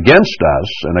spoke against us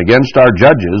and against our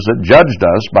judges that judged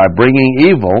us by bringing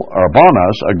evil upon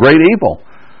us, a great evil.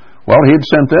 Well, he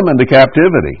had sent them into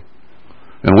captivity.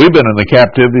 And we've been in the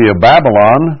captivity of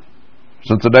Babylon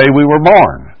since the day we were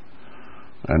born.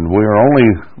 And we are only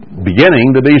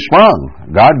beginning to be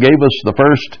sprung. God gave us the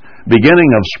first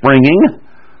beginning of springing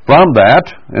from that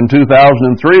in 2003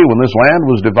 when this land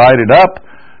was divided up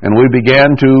and we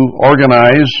began to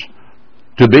organize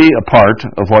to be a part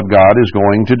of what God is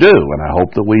going to do. And I hope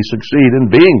that we succeed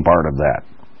in being part of that.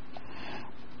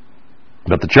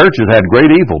 But the church has had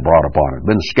great evil brought upon it,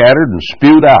 been scattered and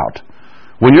spewed out.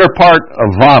 When you're part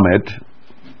of vomit,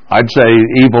 I'd say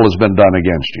evil has been done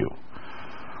against you.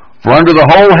 For under the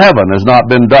whole heaven has not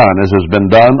been done as has been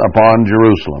done upon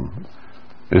Jerusalem.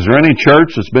 Is there any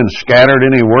church that's been scattered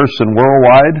any worse than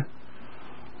worldwide?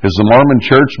 Has the Mormon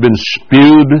church been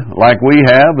spewed like we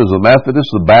have, as the Methodists,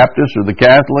 the Baptists, or the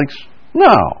Catholics?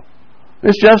 No.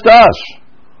 It's just us.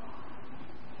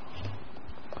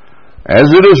 As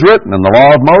it is written in the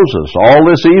law of Moses, all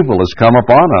this evil has come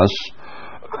upon us,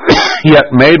 yet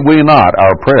made we not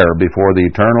our prayer before the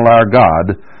eternal our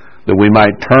God, that we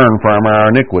might turn from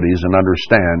our iniquities and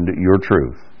understand your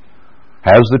truth.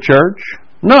 Has the church?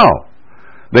 No.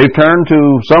 They turned to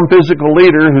some physical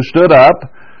leader who stood up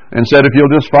and said, if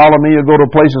you'll just follow me, you'll go to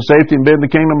a place of safety and be in the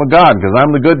kingdom of God, because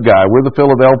I'm the good guy. We're the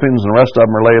Philadelphians, and the rest of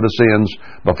them are Laodiceans,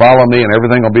 but follow me and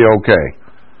everything will be okay.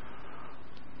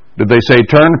 Did they say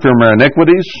turn from our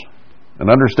iniquities and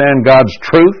understand God's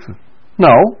truth?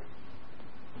 No.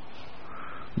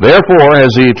 Therefore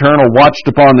has the Eternal watched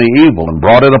upon the evil and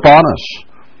brought it upon us.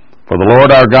 For the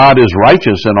Lord our God is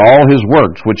righteous in all his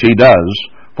works which he does,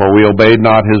 for we obeyed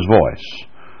not his voice.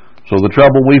 So the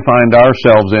trouble we find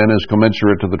ourselves in is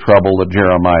commensurate to the trouble that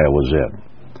Jeremiah was in.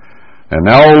 And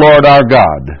now, O Lord our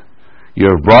God, you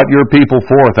have brought your people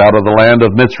forth out of the land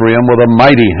of Mitzrayim with a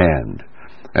mighty hand,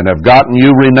 and have gotten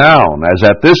you renown, as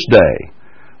at this day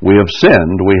we have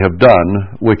sinned, we have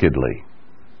done wickedly.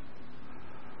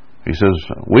 He says,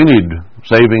 we need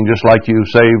saving just like you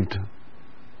saved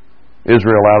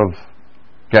Israel out of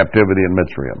captivity in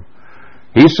Mitzrayim.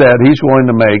 He said he's going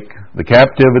to make the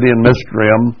captivity in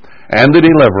Mitzrayim and the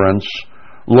deliverance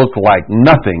look like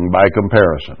nothing by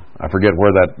comparison. I forget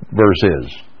where that verse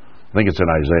is. I think it's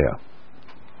in Isaiah.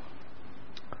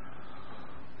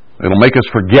 It'll make us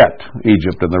forget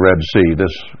Egypt and the Red Sea.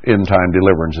 This end-time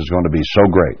deliverance is going to be so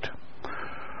great.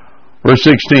 Verse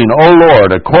 16, O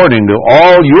Lord, according to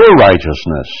all your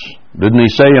righteousness. Didn't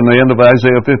he say in the end of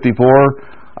Isaiah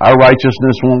 54, our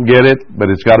righteousness won't get it, but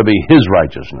it's got to be his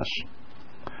righteousness.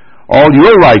 All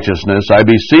your righteousness, I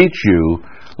beseech you,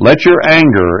 let your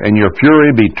anger and your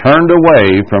fury be turned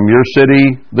away from your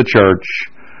city, the church,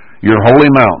 your holy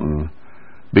mountain,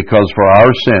 because for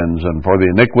our sins and for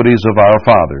the iniquities of our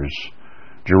fathers,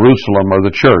 Jerusalem or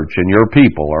the church and your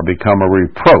people are become a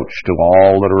reproach to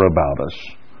all that are about us,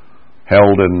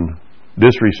 held in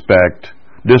disrespect,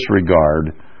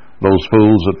 disregard, those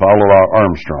fools that follow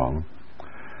Armstrong.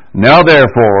 Now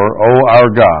therefore, O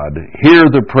our God, hear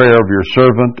the prayer of your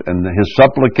servant and his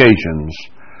supplications,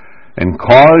 and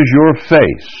cause your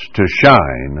face to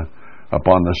shine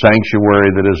upon the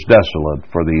sanctuary that is desolate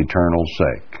for the eternal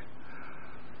sake.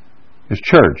 His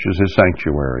church is his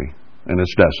sanctuary, and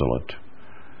it's desolate.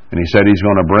 And he said he's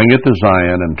going to bring it to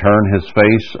Zion and turn his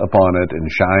face upon it and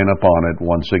shine upon it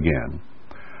once again.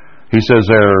 He says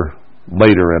there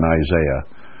later in Isaiah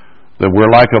that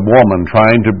we're like a woman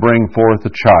trying to bring forth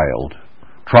a child,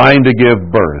 trying to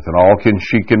give birth, and all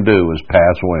she can do is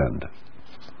pass wind.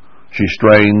 She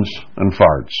strains and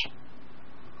farts,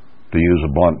 to use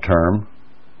a blunt term.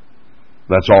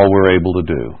 That's all we're able to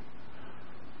do.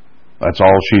 That's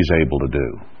all she's able to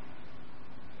do.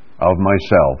 Of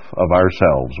myself, of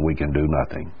ourselves, we can do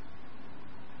nothing.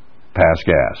 Pass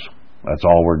gas. That's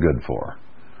all we're good for.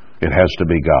 It has to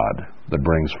be God that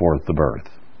brings forth the birth.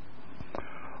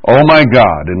 O my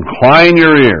God, incline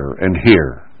your ear and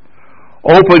hear.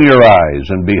 Open your eyes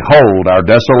and behold our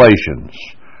desolations,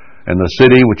 and the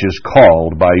city which is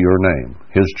called by your name,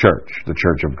 his church, the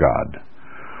church of God.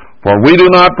 For we do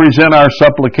not present our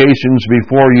supplications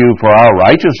before you for our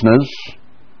righteousness.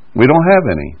 We don't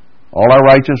have any. All our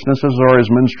righteousnesses are as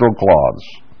minstrel cloths.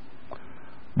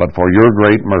 But for your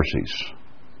great mercies.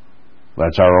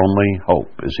 That's our only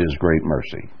hope, is his great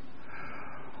mercy.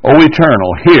 O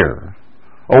Eternal, hear.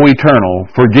 O Eternal,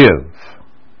 forgive.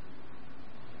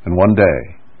 And one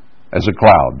day, as a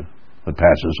cloud that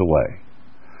passes away.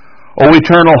 O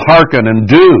Eternal, hearken and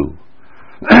do.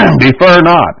 Defer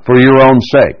not for your own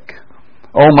sake.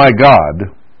 O my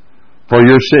God, For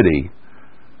your city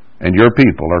and your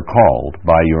people are called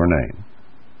by your name.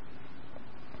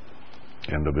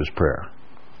 End of his prayer.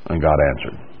 And God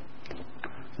answered.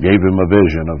 Gave him a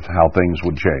vision of how things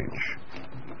would change.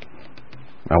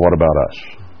 Now what about us?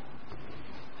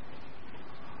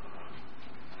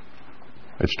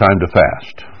 It's time to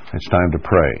fast. It's time to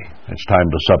pray. It's time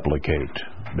to supplicate,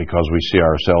 because we see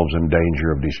ourselves in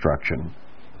danger of destruction.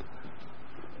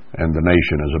 And the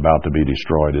nation is about to be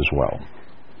destroyed as well.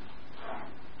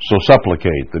 So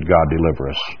supplicate that God deliver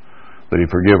us, that He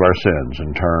forgive our sins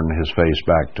and turn His face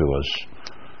back to us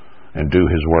and do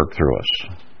His work through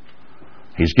us.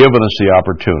 He's given us the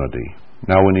opportunity.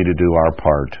 Now we need to do our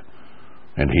part,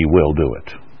 and He will do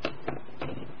it.